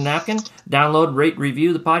Pen and a Napkin. Download, rate,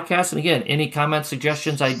 review the podcast. And again, any comments,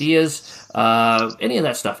 suggestions, ideas, any of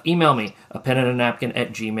that stuff, email me,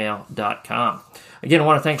 apenandanapkin@gmail.com. Again, I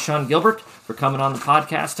want to thank Shawn Gilbert for coming on the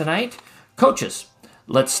podcast tonight. Coaches,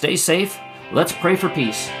 let's stay safe, let's pray for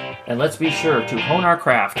peace, and let's be sure to hone our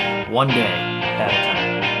craft one day at a time.